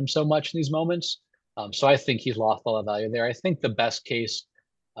relying on him so much in these moments. So I think he's lost all the value there. I think the best case,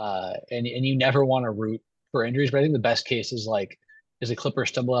 and you never want to root for injuries, but I think the best case is the Clippers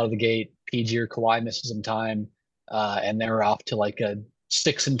stumble out of the gate, PG or Kawhi misses some time, and they're off to like a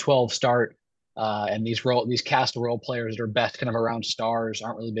 6-12 start. And these cast of role players that are best kind of around stars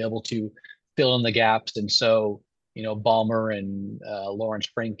aren't really be able to fill in the gaps. And so, Ballmer and Lawrence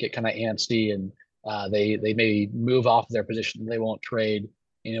Frank get kind of antsy, and they may move off their position. They won't trade,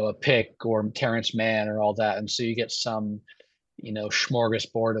 a pick or Terrence Mann or all that. And so you get some,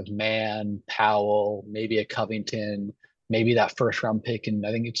 smorgasbord of Mann, Powell, maybe a Covington, maybe that first round pick. And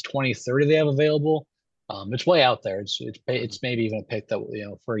I think it's 2030 they have available. It's way out there. It's maybe even a pick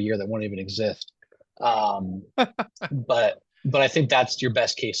that, for a year that won't even exist. But I think that's your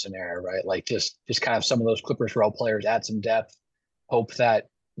best case scenario, right? Like just kind of some of those Clippers role players, add some depth, hope that,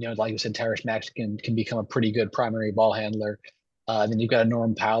 like you said, Tyrese Maxey can become a pretty good primary ball handler. Then you've got a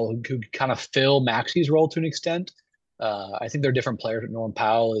Norm Powell who could kind of fill Maxey's role to an extent. I think they're different players, but Norm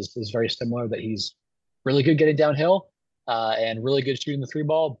Powell is very similar, that he's really good getting downhill and really good shooting the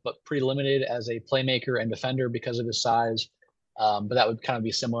 3-ball, but pretty limited as a playmaker and defender because of his size. But that would kind of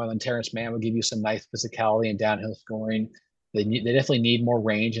be similar. And Terrence Mann would give you some nice physicality and downhill scoring. They definitely need more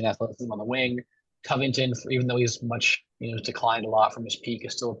range and athleticism on the wing. Covington, even though he's much, declined a lot from his peak,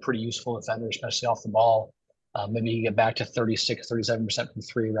 is still a pretty useful defender, especially off the ball. Maybe you get back to 36, 37% from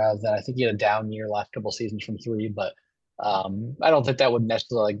 3 rather than, I think he had a down year last couple of seasons from 3, but I don't think that would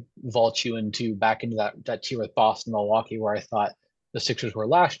necessarily vault you back into that tier with Boston, Milwaukee, where I thought the Sixers were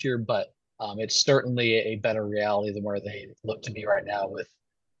last year, but it's certainly a better reality than where they look to be right now with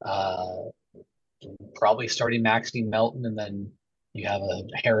probably starting Maxey, Melton, and then you have a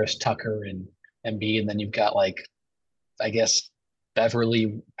Harris, Tucker, and Embiid, and then you've got I guess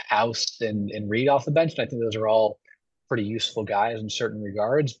Beverly, House, and Reed off the bench. And I think those are all pretty useful guys in certain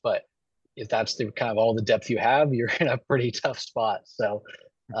regards, but if that's the kind of all the depth you have, you're in a pretty tough spot. So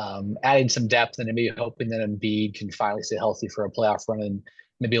adding some depth and maybe hoping that Embiid can finally stay healthy for a playoff run and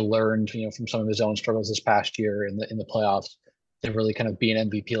maybe learned, from some of his own struggles this past year in the playoffs to really kind of be an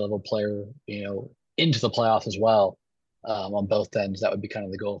MVP level player, into the playoffs as well on both ends. That would be kind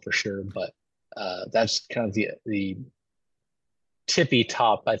of the goal for sure. But that's kind of the tippy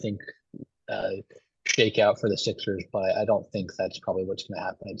top, I think, shakeout for the Sixers. But I don't think that's probably what's going to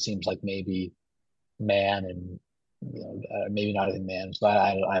happen. It seems like maybe Mann and maybe not even Mann. So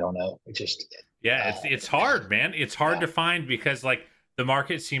I don't know. It just it's hard, man. It's hard to find because the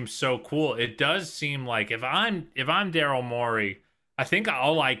market seems so cool. It does seem like if I'm Daryl Morey, I think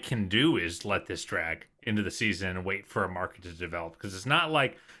all I can do is let this drag into the season and wait for a market to develop, because it's not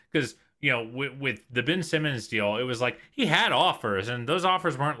because with the Ben Simmons deal, it was like he had offers and those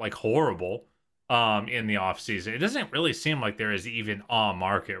offers weren't horrible in the offseason. It doesn't really seem like there is even a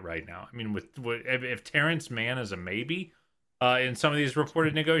market right now. I mean, if Terrence Mann is a maybe in some of these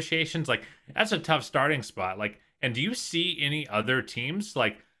reported negotiations, that's a tough starting spot. And do you see any other teams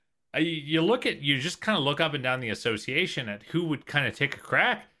you just kind of look up and down the association at who would kind of take a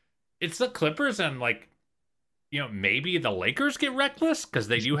crack? It's the Clippers and maybe the Lakers get reckless because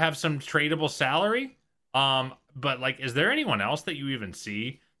they do have some tradable salary. But is there anyone else that you even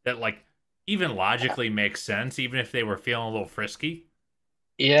see that even logically makes sense, even if they were feeling a little frisky?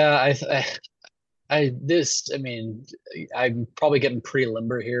 Yeah, I mean, I'm probably getting pretty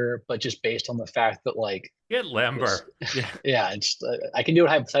limber here, but just based on the fact that like, Get limber. Yeah. yeah, it's I can do it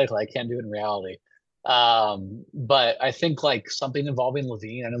hypothetically. I can't do it in reality. But I think like something involving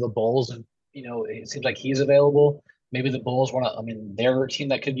Levine. I know the Bulls, and it seems like he's available. Maybe the Bulls want to. I mean, they're a team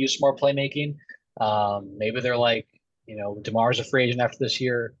that could use some more playmaking. Maybe they're like, DeMar's a free agent after this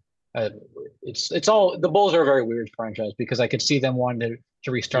year. Uh, it's all the Bulls are a very weird franchise because I could see them wanting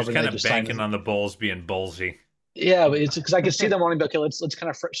to restart, Just but kind they of just banking signed. on the Bulls being bullsy. Yeah, but it's because I could see them wanting to be okay. Let's kind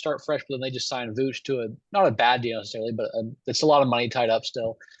of start fresh, but then they just signed Vooch to a not a bad deal necessarily, but it's a lot of money tied up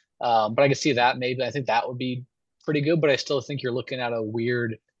still. But I could see that maybe. I think that would be pretty good, but I still think you're looking at a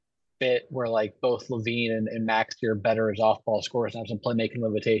weird fit where like both Levine and Maxey are better as off-ball scorers and have some playmaking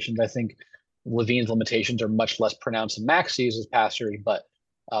limitations. I think Levine's limitations are much less pronounced than Maxey's as passers, but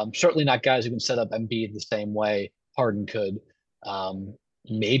certainly not guys who can set up Embiid the same way Harden could.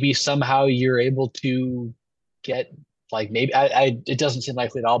 Maybe somehow you're able to get like maybe it doesn't seem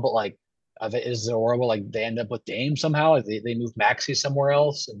likely at all, but like is there horrible like they end up with Dame somehow? They move Maxey somewhere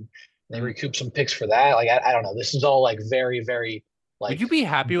else and they recoup some picks for that. Like I don't know. This is all like very, very like. Would you be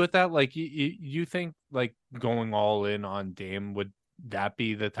happy with that? Like you think like going all in on Dame, would that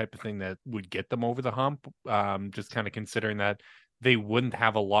be the type of thing that would get them over the hump? Just kind of considering that they wouldn't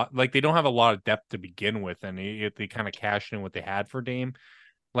have a lot, like they don't have a lot of depth to begin with, and they kind of cashed in what they had for Dame.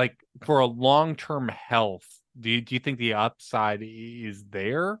 Like for a long-term health, do you think the upside is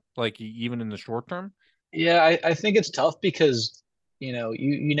there, like even in the short term? Yeah, I think it's tough because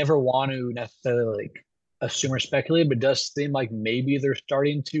you never want to necessarily like assume or speculate, but it does seem like maybe they're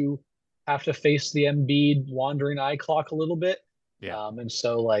starting to have to face the Embiid wandering eye clock a little bit. Yeah. And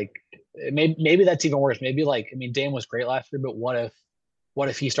so like maybe that's even worse. Maybe like I mean Dame was great last year, but what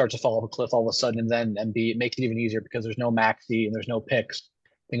if he starts to fall off a cliff all of a sudden and then Embiid makes it even easier because there's no Maxey and there's no picks,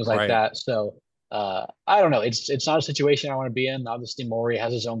 things like Right. that. So I don't know. It's not a situation I want to be in. Obviously, Morey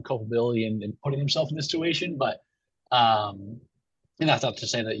has his own culpability in putting himself in this situation, but and that's not to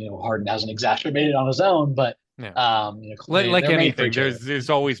say that Harden hasn't exacerbated on his own, but Yeah. Like they're made for anything, each other. there's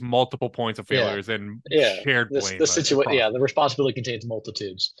always multiple points of Yeah. failures and Yeah, shared this blame. the situation. Yeah, the responsibility contains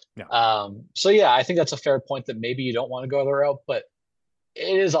multitudes. Yeah. So yeah, I think that's a fair point that maybe you don't want to go the route, but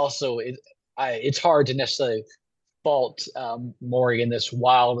it is also it's hard to necessarily fault Morey in this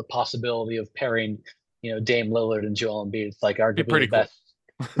wild possibility of pairing, Dame Lillard and Joel Embiid. It's like arguably pretty the best.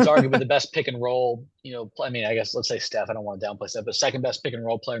 It's arguably the best pick and roll. I mean, I guess let's say Steph. I don't want to downplay Steph, but second best pick and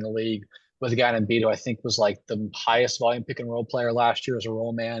roll player in the league with a guy in Embiid who I think was like the highest volume pick and roll player last year as a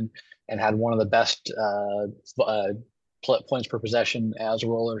roll man and had one of the best points per possession as a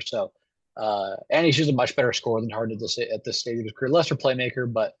roller. So, and he's just a much better scorer than Harden at this stage of his career. Lesser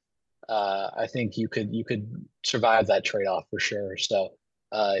playmaker, but I think you could survive that trade off for sure. So,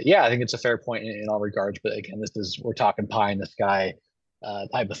 yeah, I think it's a fair point in all regards. But again, we're talking pie in the sky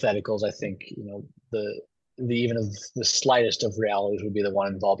hypotheticals. I think the even of the slightest of realities would be the one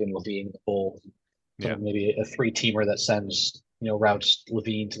involving Levine, the Bulls, maybe a three-teamer that sends routes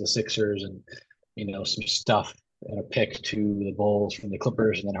Levine to the Sixers and some stuff and a pick to the Bulls from the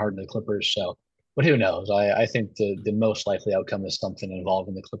Clippers and then Harden to the Clippers. So, but who knows? I think the most likely outcome is something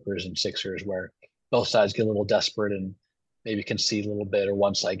involving the Clippers and Sixers where both sides get a little desperate and maybe concede a little bit, or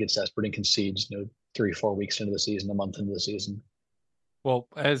one side gets desperate and concedes 3-4 weeks into the season, a month into the season. Well,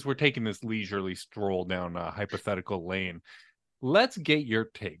 as we're taking this leisurely stroll down a hypothetical lane, let's get your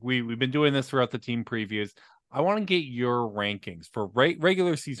take. We've been doing this throughout the team previews. I want to get your rankings for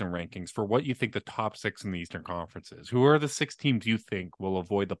regular season rankings for what you think the top 6 in the Eastern Conference is. Who are the 6 teams you think will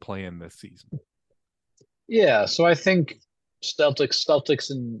avoid the play-in this season? Yeah, so I think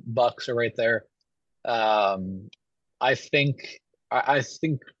Celtics and Bucks are right there. I think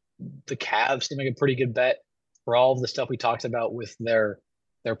the Cavs seem like a pretty good bet for all of the stuff we talked about with their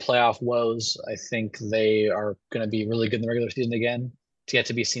playoff woes. I think they are going to be really good in the regular season again. To yet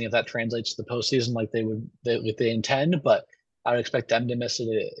to be seen if that translates to the postseason like they intend. But I would expect them to miss it,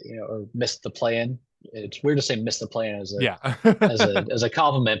 or miss the play-in. It's weird to say miss the play-in as a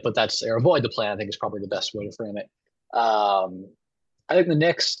compliment, but or avoid the play-in. I think is probably the best way to frame it. I think the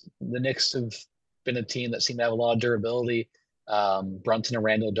Knicks have been a team that seem to have a lot of durability. Brunson and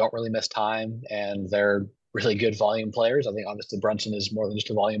Randall don't really miss time, and they're really good volume players. I think honestly Brunson is more than just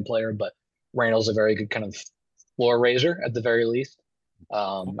a volume player, but Randall's a very good kind of floor raiser at the very least.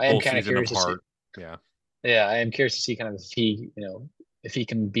 I am kind of curious to see. Yeah, I am curious to see kind of if he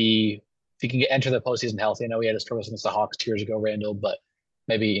can enter the postseason healthy. I know he had his struggles against the Hawks 2 years ago, Randall, but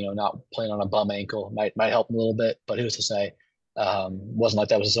maybe not playing on a bum ankle might help him a little bit. But who's to say? Wasn't like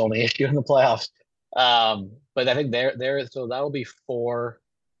that was his only issue in the playoffs. But I think they're so that'll be 4,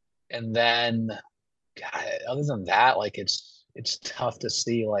 and then God, other than that, like it's tough to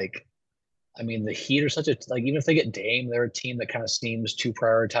see. Like, I mean, the Heat are such a like even if they get Dame, they're a team that kind of seems to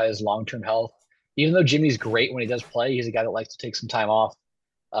prioritize long-term health. Even though Jimmy's great when he does play, he's a guy that likes to take some time off.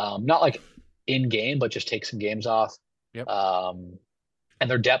 Not like in game, but just take some games off. Yep. And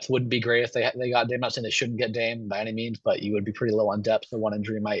their depth wouldn't be great if they got Dame. I'm not saying they shouldn't get Dame by any means, but you would be pretty low on depth. The one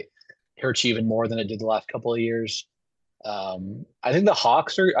injury might hurt you even more than it did the last couple of years. I think the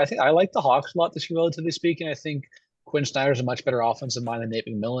Hawks are. I think I like the Hawks a lot this year, relatively speaking. I think Quinn Snyder's a much better offensive mind than Nate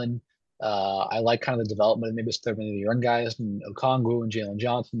McMillan. I like kind of the development of maybe some of the young guys, and Okongwu and Jalen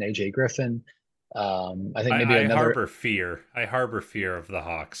Johnson, AJ Griffin. I think maybe I another. harbor fear. I harbor fear of the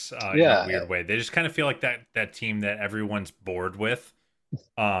Hawks in Yeah. a weird way. They just kind of feel like that team that everyone's bored with.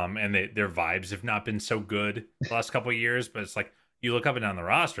 And their vibes have not been so good the last couple of years, but it's like you look up and down the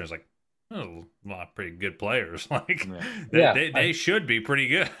roster, it's like, oh, a lot of pretty good players. Like they should be pretty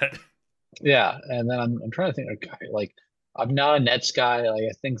good. Yeah, and then I'm trying to think. Like I'm not a Nets guy. Like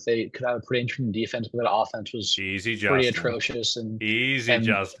I think they could have a pretty interesting defense, but that offense was Easy, pretty Justin. atrocious. And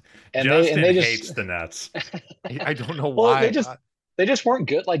Justin. and Justin they just hates the Nets. I don't know well, why. they just weren't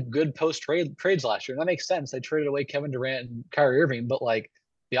good, like good post trades last year. And that makes sense. They traded away Kevin Durant and Kyrie Irving, but like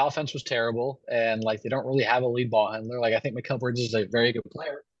the offense was terrible, and like they don't really have a lead ball handler. Like I think Mikal Bridges is a very good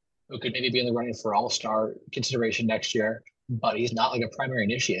player who could maybe be in the running for All-Star consideration next year, but he's not like a primary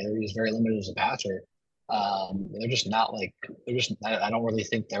initiator. He's very limited as a passer. They're just not like they're just. I don't really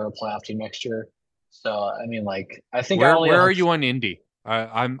think they're a playoff team next year. So I mean, like I think where are you on Indy?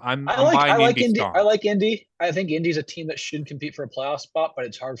 I'm buying Indy strong. I like Indy. I think Indy's a team that should compete for a playoff spot, but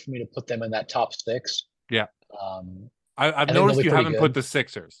it's hard for me to put them in that top six. Yeah. I I've noticed you haven't put the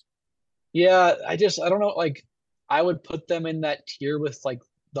Sixers. Yeah, I don't know. Like, I would put them in that tier with like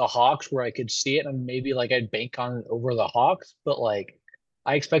the Hawks, where I could see it and maybe like I'd bank on it over the Hawks. But like,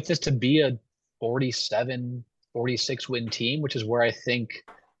 I expect this to be a 47, 46 win team, which is where I think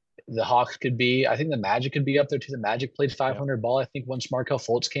the Hawks could be. I think the Magic could be up there too. The Magic played 500 ball. I think once Markelle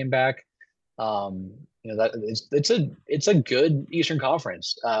Fultz came back, that it's a good Eastern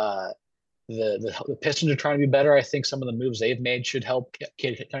Conference. The Pistons are trying to be better. I think some of the moves they've made should help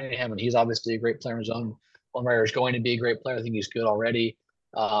Cade Cunningham, and he's obviously a great player in his own. Ulmer is going to be a great player. I think he's good already.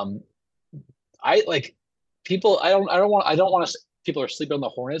 I like people. I don't want to. People are sleeping on the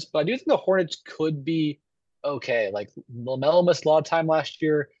Hornets, but I do think the Hornets could be okay. Like LaMelo missed a lot of time last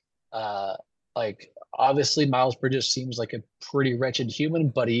year. Like obviously Miles Bridges seems like a pretty wretched human,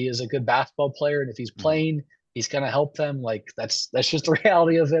 but he is a good basketball player, and if he's playing, he's going to help them. Like that's just the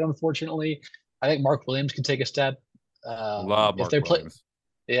reality of it. Unfortunately, I think Mark Williams can take a step. Love Mark Williams.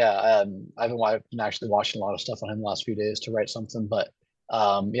 Yeah, I've been actually watching a lot of stuff on him the last few days to write something, but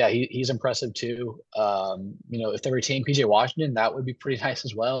yeah, he's impressive too. If they retain PJ Washington, that would be pretty nice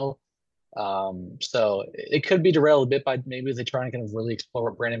as well. So it could be derailed a bit by maybe they try and kind of really explore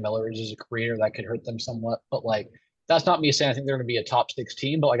what Brandon Miller is as a creator. That could hurt them somewhat, but like that's not me saying I think they're going to be a top 6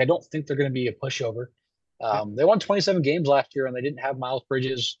 team, but like I don't think they're going to be a pushover. They won 27 games last year, and they didn't have Miles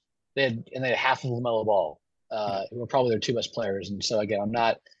Bridges. They had half of LaMelo Ball, who were probably their 2 best players. And so again,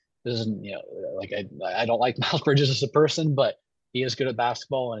 this isn't like I don't like Miles Bridges as a person, but he is good at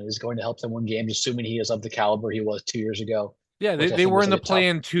basketball and is going to help them win games, assuming he is of the caliber he was 2 years ago. Yeah, they were in the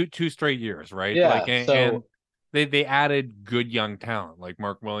play-in two straight years, right? Yeah, and they added good young talent like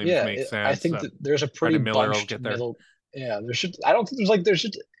Mark Williams makes sense. I think that there's a pretty bunched middle. Yeah, I don't think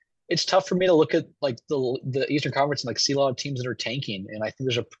it's tough for me to look at like the Eastern Conference and like see a lot of teams that are tanking, and I think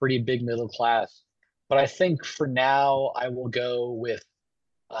there's a pretty big middle class. But I think for now I will go with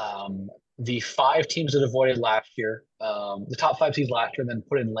the 5 teams that avoided last year, the top 5 teams last year, and then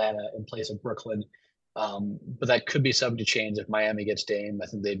put Atlanta in place of Brooklyn. But that could be subject to change if Miami gets Dame. I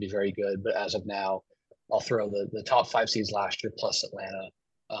think they'd be very good. But as of now, I'll throw the top 5 seeds last year plus Atlanta.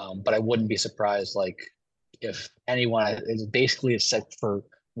 But I wouldn't be surprised like if anyone is basically set for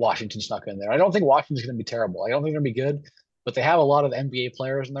Washington snuck in there. I don't think Washington's going to be terrible. I don't think they're going to be good, but they have a lot of NBA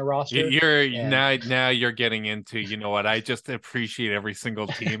players in their roster. Now you're getting into, you know what? I just appreciate every single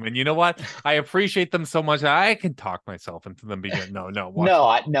team, and you know what? I appreciate them so much that I can talk myself into them being good.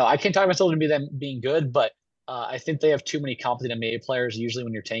 I can't talk myself into them being good, but I think they have too many competent NBA players. Usually,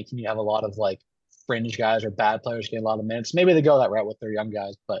 when you're tanking, you have a lot of like fringe guys or bad players getting a lot of minutes. Maybe they go that route with their young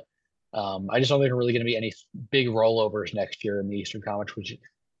guys, but I just don't think there are really going to be any big rollovers next year in the Eastern Conference, which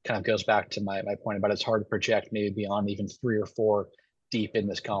kind of goes back to my point about it's hard to project maybe beyond even 3 or 4 deep in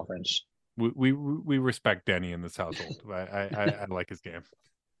this conference. We respect Denny in this household. I like his game.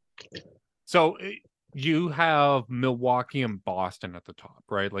 So You have Milwaukee and Boston at the top,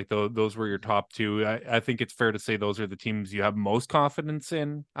 right? Like those were your top two. I think it's fair to say those are the teams you have most confidence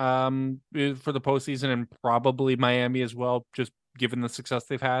in for the postseason, and probably Miami as well, just given the success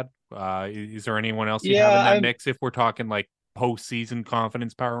they've had. Is there anyone else you have in that mix if we're talking like postseason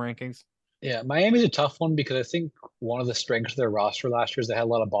confidence power rankings? Yeah, Miami's a tough one because I think one of the strengths of their roster last year is they had a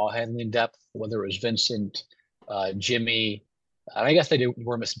lot of ball handling depth, whether it was Vincent, Jimmy, and I guess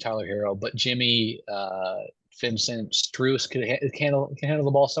were missing Tyler Hero, but Jimmy, Vincent, Strus can handle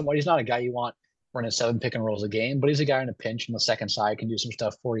the ball somewhat. He's not a guy you want running 7 pick and rolls a game, but he's a guy in a pinch on the second side, can do some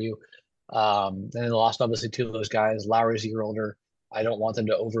stuff for you. And then they lost obviously 2 of those guys. Lowry's a year older. I don't want them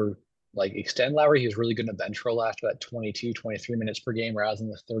to extend Lowry. He was really good in a bench role after that 22, 23 minutes per game rather than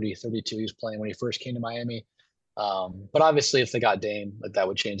the 30, 32 he was playing when he first came to Miami. But obviously if they got Dame, that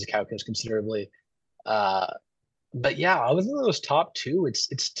would change the calculus considerably. But yeah, other than those top 2,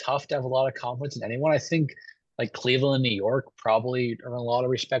 it's tough to have a lot of confidence in anyone. I think like Cleveland and New York probably earn a lot of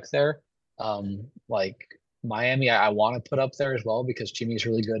respect there. Like Miami, I want to put up there as well because Jimmy's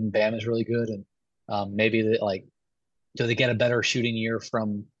really good and Bam is really good. And maybe do they get a better shooting year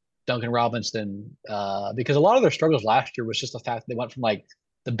from Duncan Robinson? Because a lot of their struggles last year was just the fact that they went from like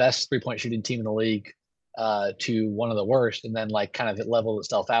the best 3-point shooting team in the league to one of the worst, and then like kind of it leveled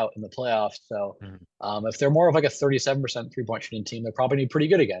itself out in the playoffs. So if they're more of like a 37% 3-point shooting team, they're probably pretty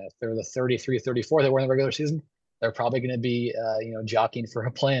good again. If they're the 33, 34 they were in the regular season, they're probably going to be jockeying for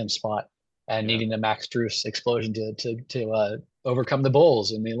a play-in spot and needing the Max Strus explosion to overcome the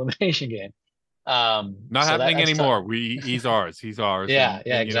Bulls in the elimination game. Not happening anymore. He's ours. He's ours. Yeah,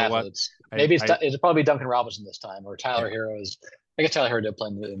 exactly. You know what? It's probably Duncan Robinson this time, or Tyler Hero is. I guess Tyler Hero did play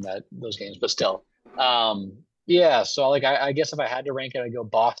in those games, but still. So like I guess if I had to rank it, I'd go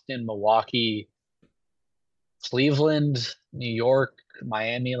Boston, Milwaukee, Cleveland, New York,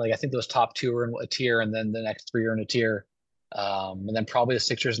 Miami. Like I think those top 2 are in a tier, and then the next 3 are in a tier. And then probably the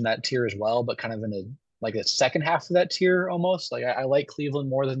Sixers in that tier as well, but kind of in the second half of that tier almost. Like I like Cleveland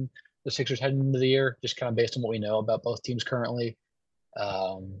more than the Sixers heading into the year, just kind of based on what we know about both teams currently.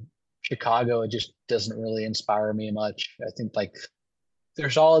 Chicago, it just doesn't really inspire me much. I think like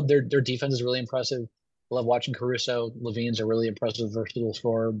they're solid. Their defense is really impressive. I love watching Caruso. Levine's a really impressive, versatile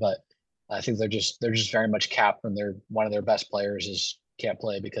scorer, but I think they're just very much capped when one of their best players can't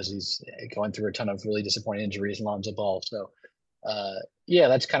play because he's going through a ton of really disappointing injuries and Lonzo Ball. So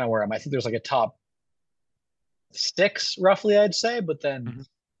that's kind of where I think there's like a top 6 roughly, I'd say, but then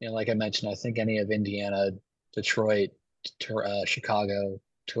like I mentioned, I think any of Indiana, Detroit, Chicago,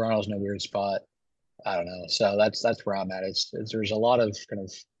 Toronto's in a weird spot. I don't know. So that's where I'm at. There's a lot of kind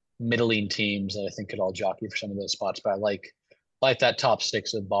of middling teams that I think could all jockey for some of those spots, but I like that top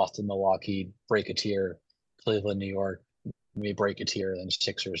 6 of Boston, Milwaukee, break a tier, Cleveland, New York, maybe break a tier, then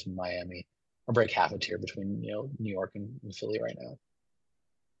Sixers and Miami, or break half a tier between New York and Philly right now.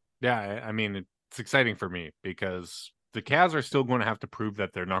 Yeah, I mean it's exciting for me because the Cavs are still going to have to prove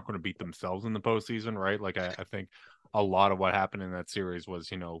that they're not going to beat themselves in the postseason, right? Like I think a lot of what happened in that series was,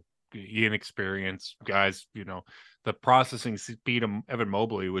 inexperienced guys, the processing speed of Evan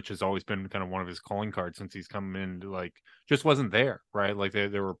Mobley, which has always been kind of one of his calling cards since he's come in, like just wasn't there, right? Like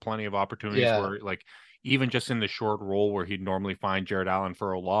there were plenty of opportunities where like even just in the short roll where he'd normally find Jared Allen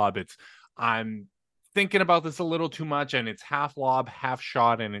for a lob, I'm thinking about this a little too much, and it's half lob, half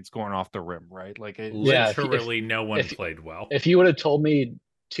shot, and it's going off the rim, right? Like literally no one played well. If you would have told me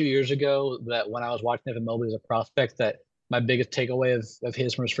 2 years ago that when I was watching Evan Mobley as a prospect that my biggest takeaway of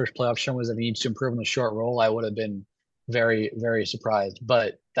his from his first playoff show was that he needs to improve on the short roll, I would have been very, very surprised.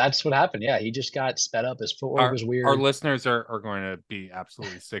 But that's what happened. Yeah, he just got sped up. His footwork was weird. Our listeners are going to be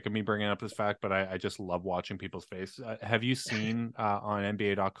absolutely sick of me bringing up this fact, but I just love watching people's face. Have you seen on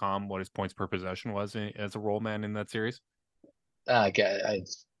NBA.com what his points per possession was as a roll man in that series? I'm going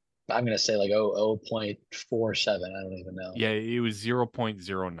to say like 0.47. I don't even know. Yeah, it was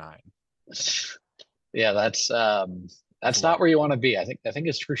 0.09. Yeah, that's not where you want to be. I think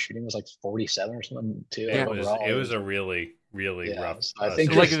his true shooting was like 47 or something too. Yeah, it was a really rough. I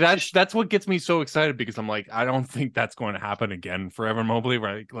think like that's what gets me so excited because I'm like, I don't think that's going to happen again for Evan Mobley,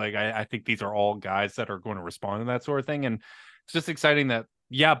 right? Like I think these are all guys that are going to respond to that sort of thing, and it's just exciting that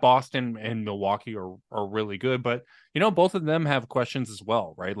Boston and Milwaukee are really good, but both of them have questions as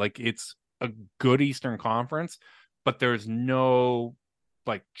well, right? Like it's a good Eastern Conference, but there's no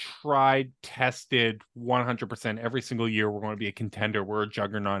like tried, tested 100% every single year. We're going to be a contender. We're a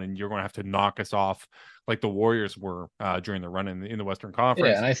juggernaut, and you're going to have to knock us off like the Warriors were during the run in the Western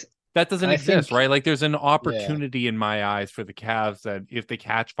Conference. Yeah, that doesn't exist, right? Like there's an opportunity in my eyes for the Cavs that if they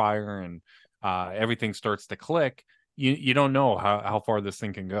catch fire and everything starts to click, you don't know how far this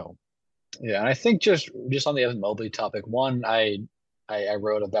thing can go. Yeah, and I think just on the Evan Mobley topic, one, I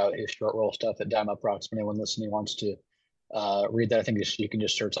wrote about his short roll stuff at Dime Up Rocks. If anyone listening wants to read that, I think you can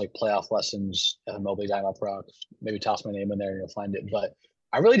just search like playoff lessons Evan Mobley Dime Up Rocks. Maybe toss my name in there and you'll find it. But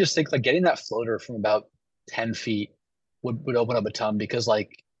I really just think like getting that floater from about 10 feet would open up a ton, because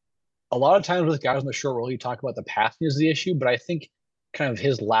like a lot of times with guys on the short roll, you talk about the passing is the issue, but I think kind of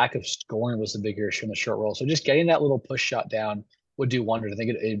his lack of scoring was the bigger issue in the short roll. So just getting that little push shot down would do wonders. I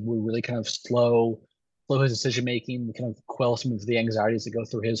think it would really kind of slow his decision making, kind of quell some of the anxieties that go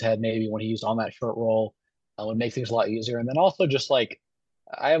through his head maybe when he's on that short roll. Would make things a lot easier. And then also just like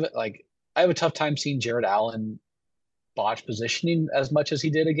I have a tough time seeing Jared Allen botch positioning as much as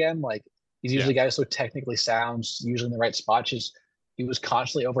he did again. Like he's usually a guy so technically sound, usually in the right spot. Just he was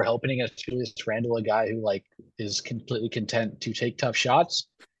constantly overhelping against Julius Randle, a guy who like is completely content to take tough shots.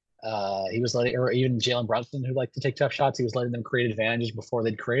 He was letting, or even Jalen Brunson, who liked to take tough shots, he was letting them create advantages before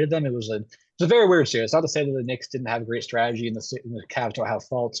they'd created them. It was a very weird series. It's not to say that the Knicks didn't have great strategy and the Cavs don't have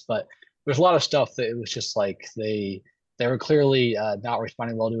faults, but there's a lot of stuff that it was just like they were clearly not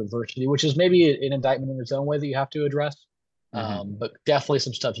responding well to adversity, which is maybe an indictment in its own way that you have to address. But definitely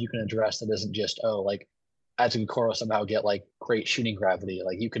some stuff you can address that isn't just, like Okoro somehow get like great shooting gravity.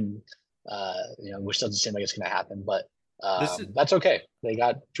 Like you can, which doesn't seem like it's going to happen, but that's okay. They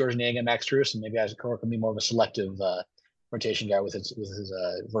got George Niang and Max Strus, and maybe Isaac Okoro can be more of a selective rotation guy with his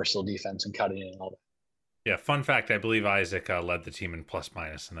versatile defense and cutting and all that. Yeah, fun fact, I believe Isaac led the team in plus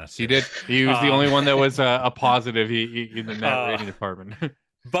minus, and that's he did. He was the only one that was a positive in the net rating department.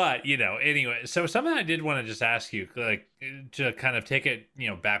 But anyway, so something I did want to just ask you, like to kind of take it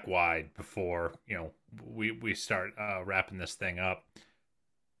back wide before we start wrapping this thing up.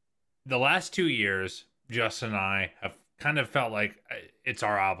 The last 2 years, Justin and I have kind of felt like it's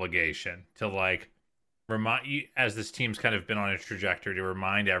our obligation to like remind you, as this team's kind of been on a trajectory, to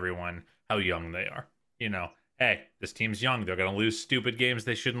remind everyone how young they are. Hey, this team's young. They're gonna lose stupid games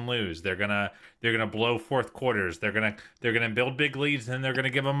they shouldn't lose. They're gonna blow fourth quarters. They're gonna build big leads and they're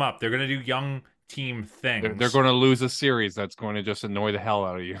gonna give them up. They're gonna do young team things. They're going to lose a series that's going to just annoy the hell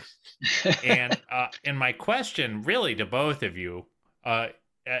out of you. And my question, really, to both of you,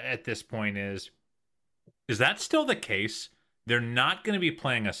 at this point is that still the case? They're not going to be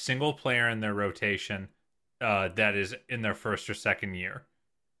playing a single player in their rotation that is in their first or second year.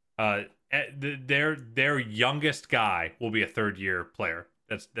 Their youngest guy will be a third-year player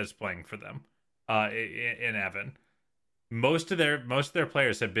that's playing for them in Evan. Most of their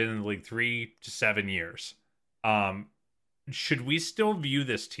players have been in the league 3 to 7 years. Should we still view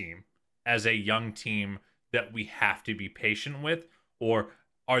this team as a young team that we have to be patient with, or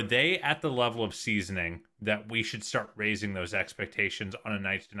are they at the level of seasoning that we should start raising those expectations on a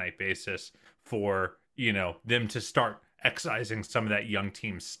night-to-night basis for them to start excising some of that young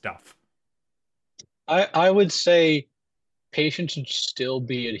team stuff? I would say patience should still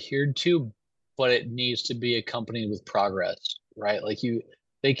be adhered to, but it needs to be accompanied with progress, right? Like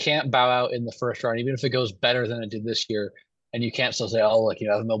they can't bow out in the first round, even if it goes better than it did this year. And you can't still say, oh, like,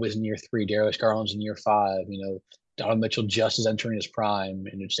 Evan Mobley's in year 3, Darius Garland's in year 5, Donovan Mitchell just is entering his prime,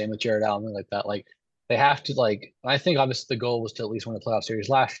 and same with Jared Allen, like that. Like they have to, like, I think obviously the goal was to at least win a playoff series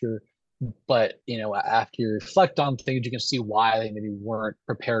last year. But, after you reflect on things, you can see why they maybe weren't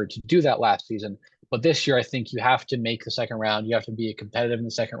prepared to do that last season. But this year, I think you have to make the second round. You have to be competitive in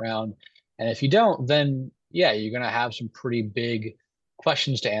the second round. And if you don't, then, yeah, you're going to have some pretty big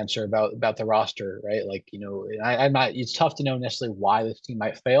questions to answer about the roster, right? Like, I'm not, it's tough to know necessarily why this team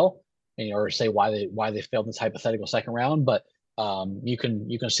might fail, or say why they failed this hypothetical second round. But you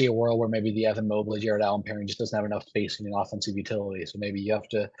can see a world where maybe the Evan Mobley, Jared Allen pairing just doesn't have enough spacing and offensive utility. So maybe you have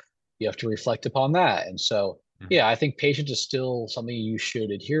to reflect upon that. And so, yeah, I think patience is still something you should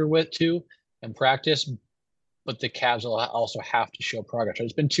adhere to and practice, but the Cavs will also have to show progress.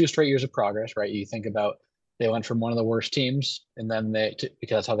 It's been 2 straight years of progress, right? You think about they went from one of the worst teams, and then because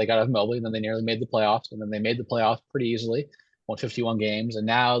that's how they got Evan Mobley, and then they nearly made the playoffs, and then they made the playoffs pretty easily, won 51 games, and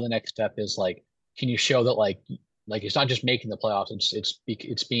now the next step is like, can you show that like it's not just making the playoffs,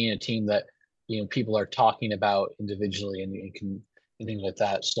 it's being a team that people are talking about individually and things like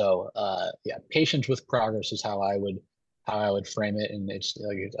that. So yeah, patience with progress is how I would frame it. And it's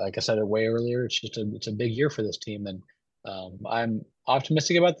like I said it way earlier, it's a big year for this team, and I'm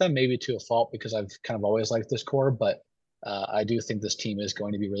optimistic about them, maybe to a fault, because I've kind of always liked this core, but I do think this team is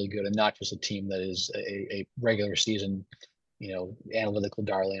going to be really good, and not just a team that is a regular season analytical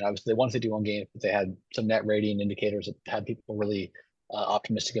darling. Obviously they won 51 games, but they had some net rating indicators that had people really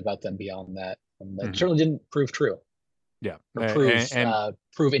optimistic about them beyond that. That certainly didn't prove true. Yeah.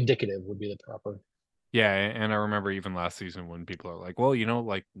 Prove indicative would be the proper Yeah, and I remember even last season when people are like, well,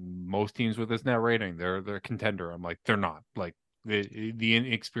 like most teams with this net rating, they're a contender. I'm like, they're not. Like the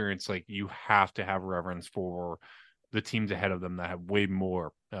inexperience, like you have to have reverence for the teams ahead of them that have way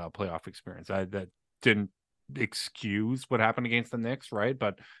more playoff experience. That didn't excuse what happened against the Knicks, right?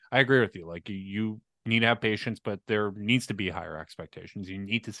 But I agree with you. Like you need to have patience, but there needs to be higher expectations. You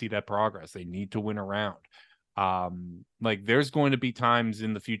need to see that progress. They need to win around. Like there's going to be times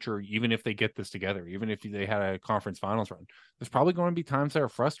in the future, even if they get this together, even if they had a conference finals run, there's probably going to be times that are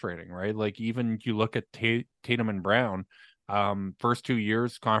frustrating, right? Like even you look at Tatum and Brown, first 2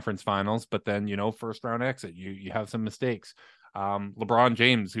 years conference finals, but then first round exit, you have some mistakes. LeBron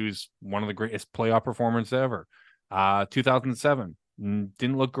James, who's one of the greatest playoff performers ever, 2007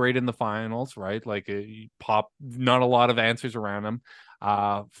 didn't look great in the finals, right? Like not a lot of answers around him.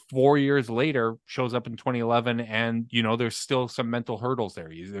 4 years later shows up in 2011, and there's still some mental hurdles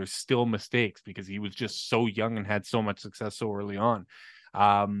there. There's still mistakes because he was just so young and had so much success so early on.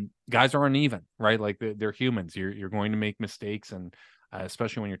 Guys are uneven, right? Like they're humans. You're going to make mistakes, and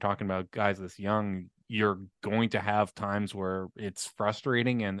especially when you're talking about guys this young, you're going to have times where it's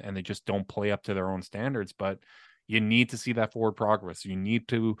frustrating and they just don't play up to their own standards. But you need to see that forward progress. You need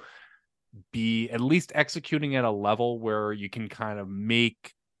to be at least executing at a level where you can kind of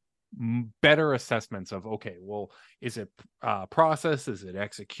make better assessments of, okay, well, is it process? Is it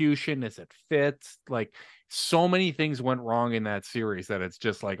execution? Is it fit? Like so many things went wrong in that series that it's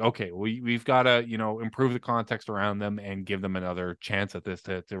just like, okay, we've got to, improve the context around them and give them another chance at this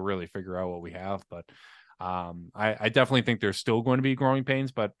to really figure out what we have. But I definitely think there's still going to be growing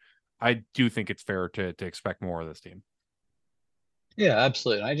pains, but I do think it's fair to expect more of this team. Yeah,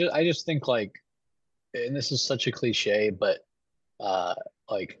 absolutely. I just think like, and this is such a cliche, but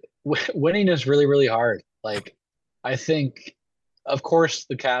like winning is really, really hard. Like I think, of course,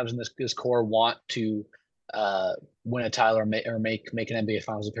 the Cavs and this core want to win a title or make an NBA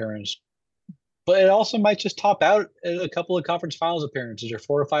Finals appearance, but it also might just top out at a couple of conference finals appearances or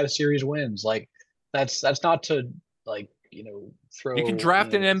 4 or 5 series wins. Like that's not to like throw. You can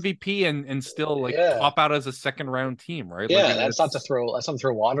draft an MVP and still like top out as a second round team, right? Yeah, like, that's not to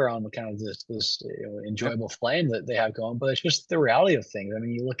throw water on the kind of this enjoyable flame that they have going, but it's just the reality of things. I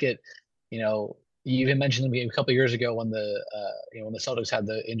mean, you look at you even mentioned a couple of years ago when when the Celtics had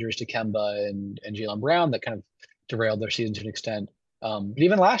the injuries to Kemba and Jaylen Brown that kind of derailed their season to an extent. But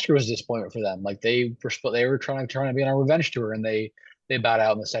even last year was a disappointment for them. Like they were trying to be on a revenge tour, and they bowed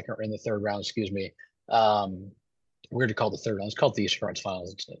out in the third round. Excuse me. Weird to call the third round. It's called the Eastern Conference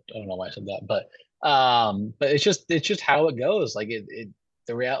Finals. I don't know why I said that, but it's just how it goes. Like the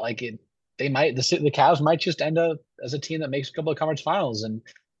Cavs might just end up as a team that makes a couple of conference finals, and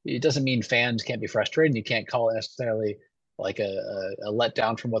it doesn't mean fans can't be frustrated. You can't call it necessarily like a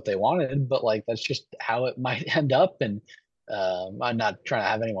letdown from what they wanted, but like that's just how it might end up. And I'm not trying to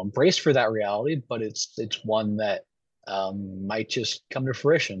have anyone brace for that reality, but it's one that might just come to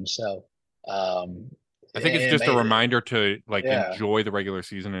fruition. So I think it's just a reminder to enjoy the regular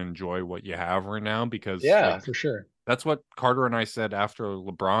season and enjoy what you have right now, because for sure. That's what Carter and I said after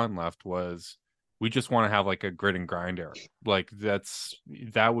LeBron left was we just want to have like a grit and grind era. Like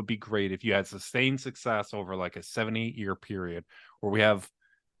that would be great if you had sustained success over like a 7-8 year period where we have,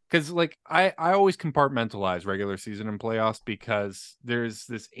 because like I always compartmentalize regular season and playoffs because there's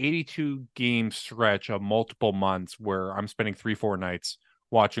this 82 game stretch of multiple months where I'm spending 3-4 nights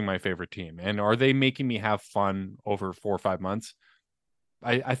watching my favorite team. And are they making me have fun over 4 or 5 months?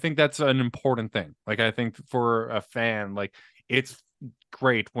 I think that's an important thing. Like, I think for a fan, like it's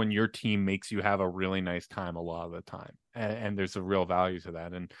great when your team makes you have a really nice time a lot of the time. And there's a real value to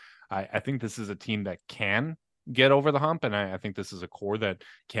that. And I think this is a team that can get over the hump. And I think this is a core that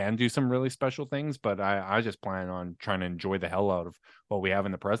can do some really special things, but I just plan on trying to enjoy the hell out of what we have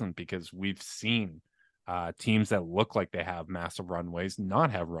in the present, because we've seen teams that look like they have massive runways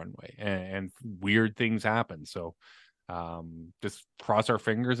not have runway, and weird things happen. So just cross our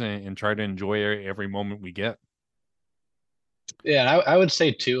fingers and try to enjoy every moment we get. Yeah, and I would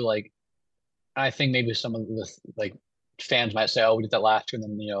say too, like I think maybe some of the like fans might say, "Oh, we did that last year,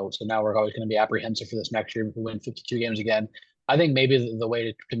 and then so now we're always going to be apprehensive for this next year if we win 52 games again." I think maybe the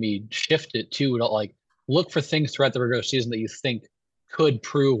way to me shift it too, to like look for things throughout the regular season that you think could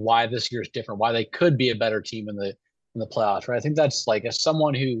prove why this year is different, why they could be a better team in the playoffs. Right? I think that's like, as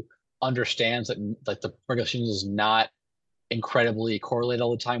someone who understands that like the regular season is not incredibly correlated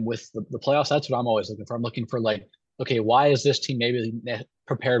all the time with the playoffs. That's what I'm always looking for. I'm looking for like, okay, why is this team maybe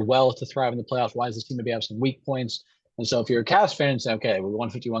prepared well to thrive in the playoffs? Why does this team maybe have some weak points? And so if you're a Cavs fan and say, okay, we won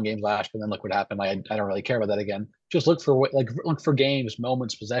 51 games last, but then look what happened. Like, I don't really care about that again. Just look for games,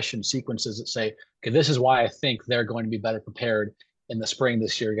 moments, possession, sequences that say, okay, this is why I think they're going to be better prepared in the spring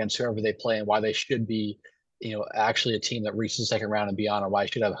this year against whoever they play, and why they should be, actually a team that reaches the second round and beyond, and why I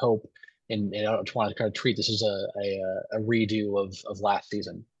should have hope. And I don't want to kind of treat this as a redo of last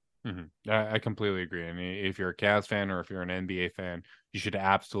season. Mm-hmm. I completely agree. I mean, if you're a Cavs fan or if you're an NBA fan, you should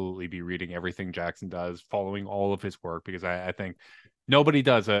absolutely be reading everything Jackson does, following all of his work, because I think nobody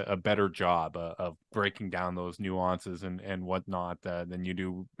does a better job of breaking down those nuances and whatnot than you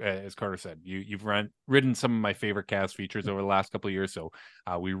do. As Carter said, you've written some of my favorite Cavs features over the last couple of years. So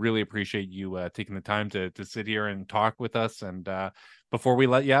we really appreciate you taking the time to sit here and talk with us. And before we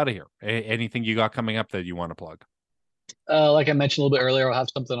let you out of here, anything you got coming up that you want to plug? Like I mentioned a little bit earlier, I'll have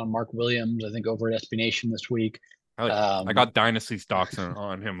something on Mark Williams, I think, over at SB Nation this week. I got Dynasty stocks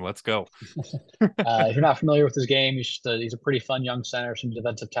on him. Let's go. If you're not familiar with his game, he's a pretty fun young center, some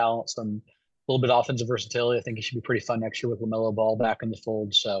defensive talent, a little bit of offensive versatility. I think he should be pretty fun next year with LaMelo Ball back in the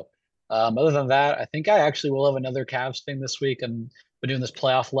fold. So other than that, I think I actually will have another Cavs thing this week. I've been doing this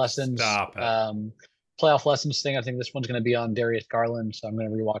playoff lessons. Playoff lessons thing. I think this one's going to be on Darius Garland. So I'm going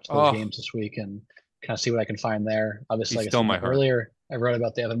to rewatch those games this week and kind of see what I can find there. Obviously, like I said earlier, I wrote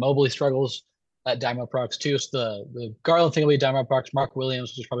about the Evan Mobley struggles at Dynamo Procs too. So the Garland thing will be Dynamo Procs. Mark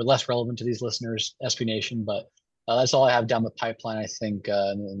Williams, which is probably less relevant to these listeners, SB Nation, but that's all I have down the pipeline, I think,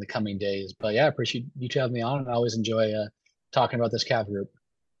 in the coming days. But yeah, I appreciate you two having me on, and I always enjoy talking about this Cav group.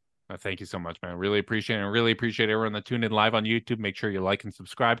 Thank you so much, man. Really appreciate it. And really appreciate everyone that tuned in live on YouTube. Make sure you like and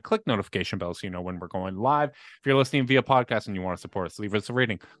subscribe. Click notification bell so you know when we're going live. If you're listening via podcast and you want to support us, leave us a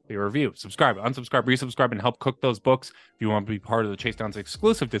rating, leave a review, subscribe, unsubscribe, resubscribe, and help cook those books. If you want to be part of the Chase Down's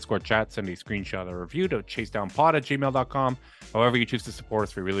exclusive Discord chat, send a screenshot of the review to chasedownpod@gmail.com. However you choose to support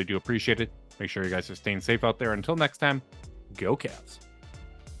us, we really do appreciate it. Make sure you guys are staying safe out there. Until next time, go Cavs.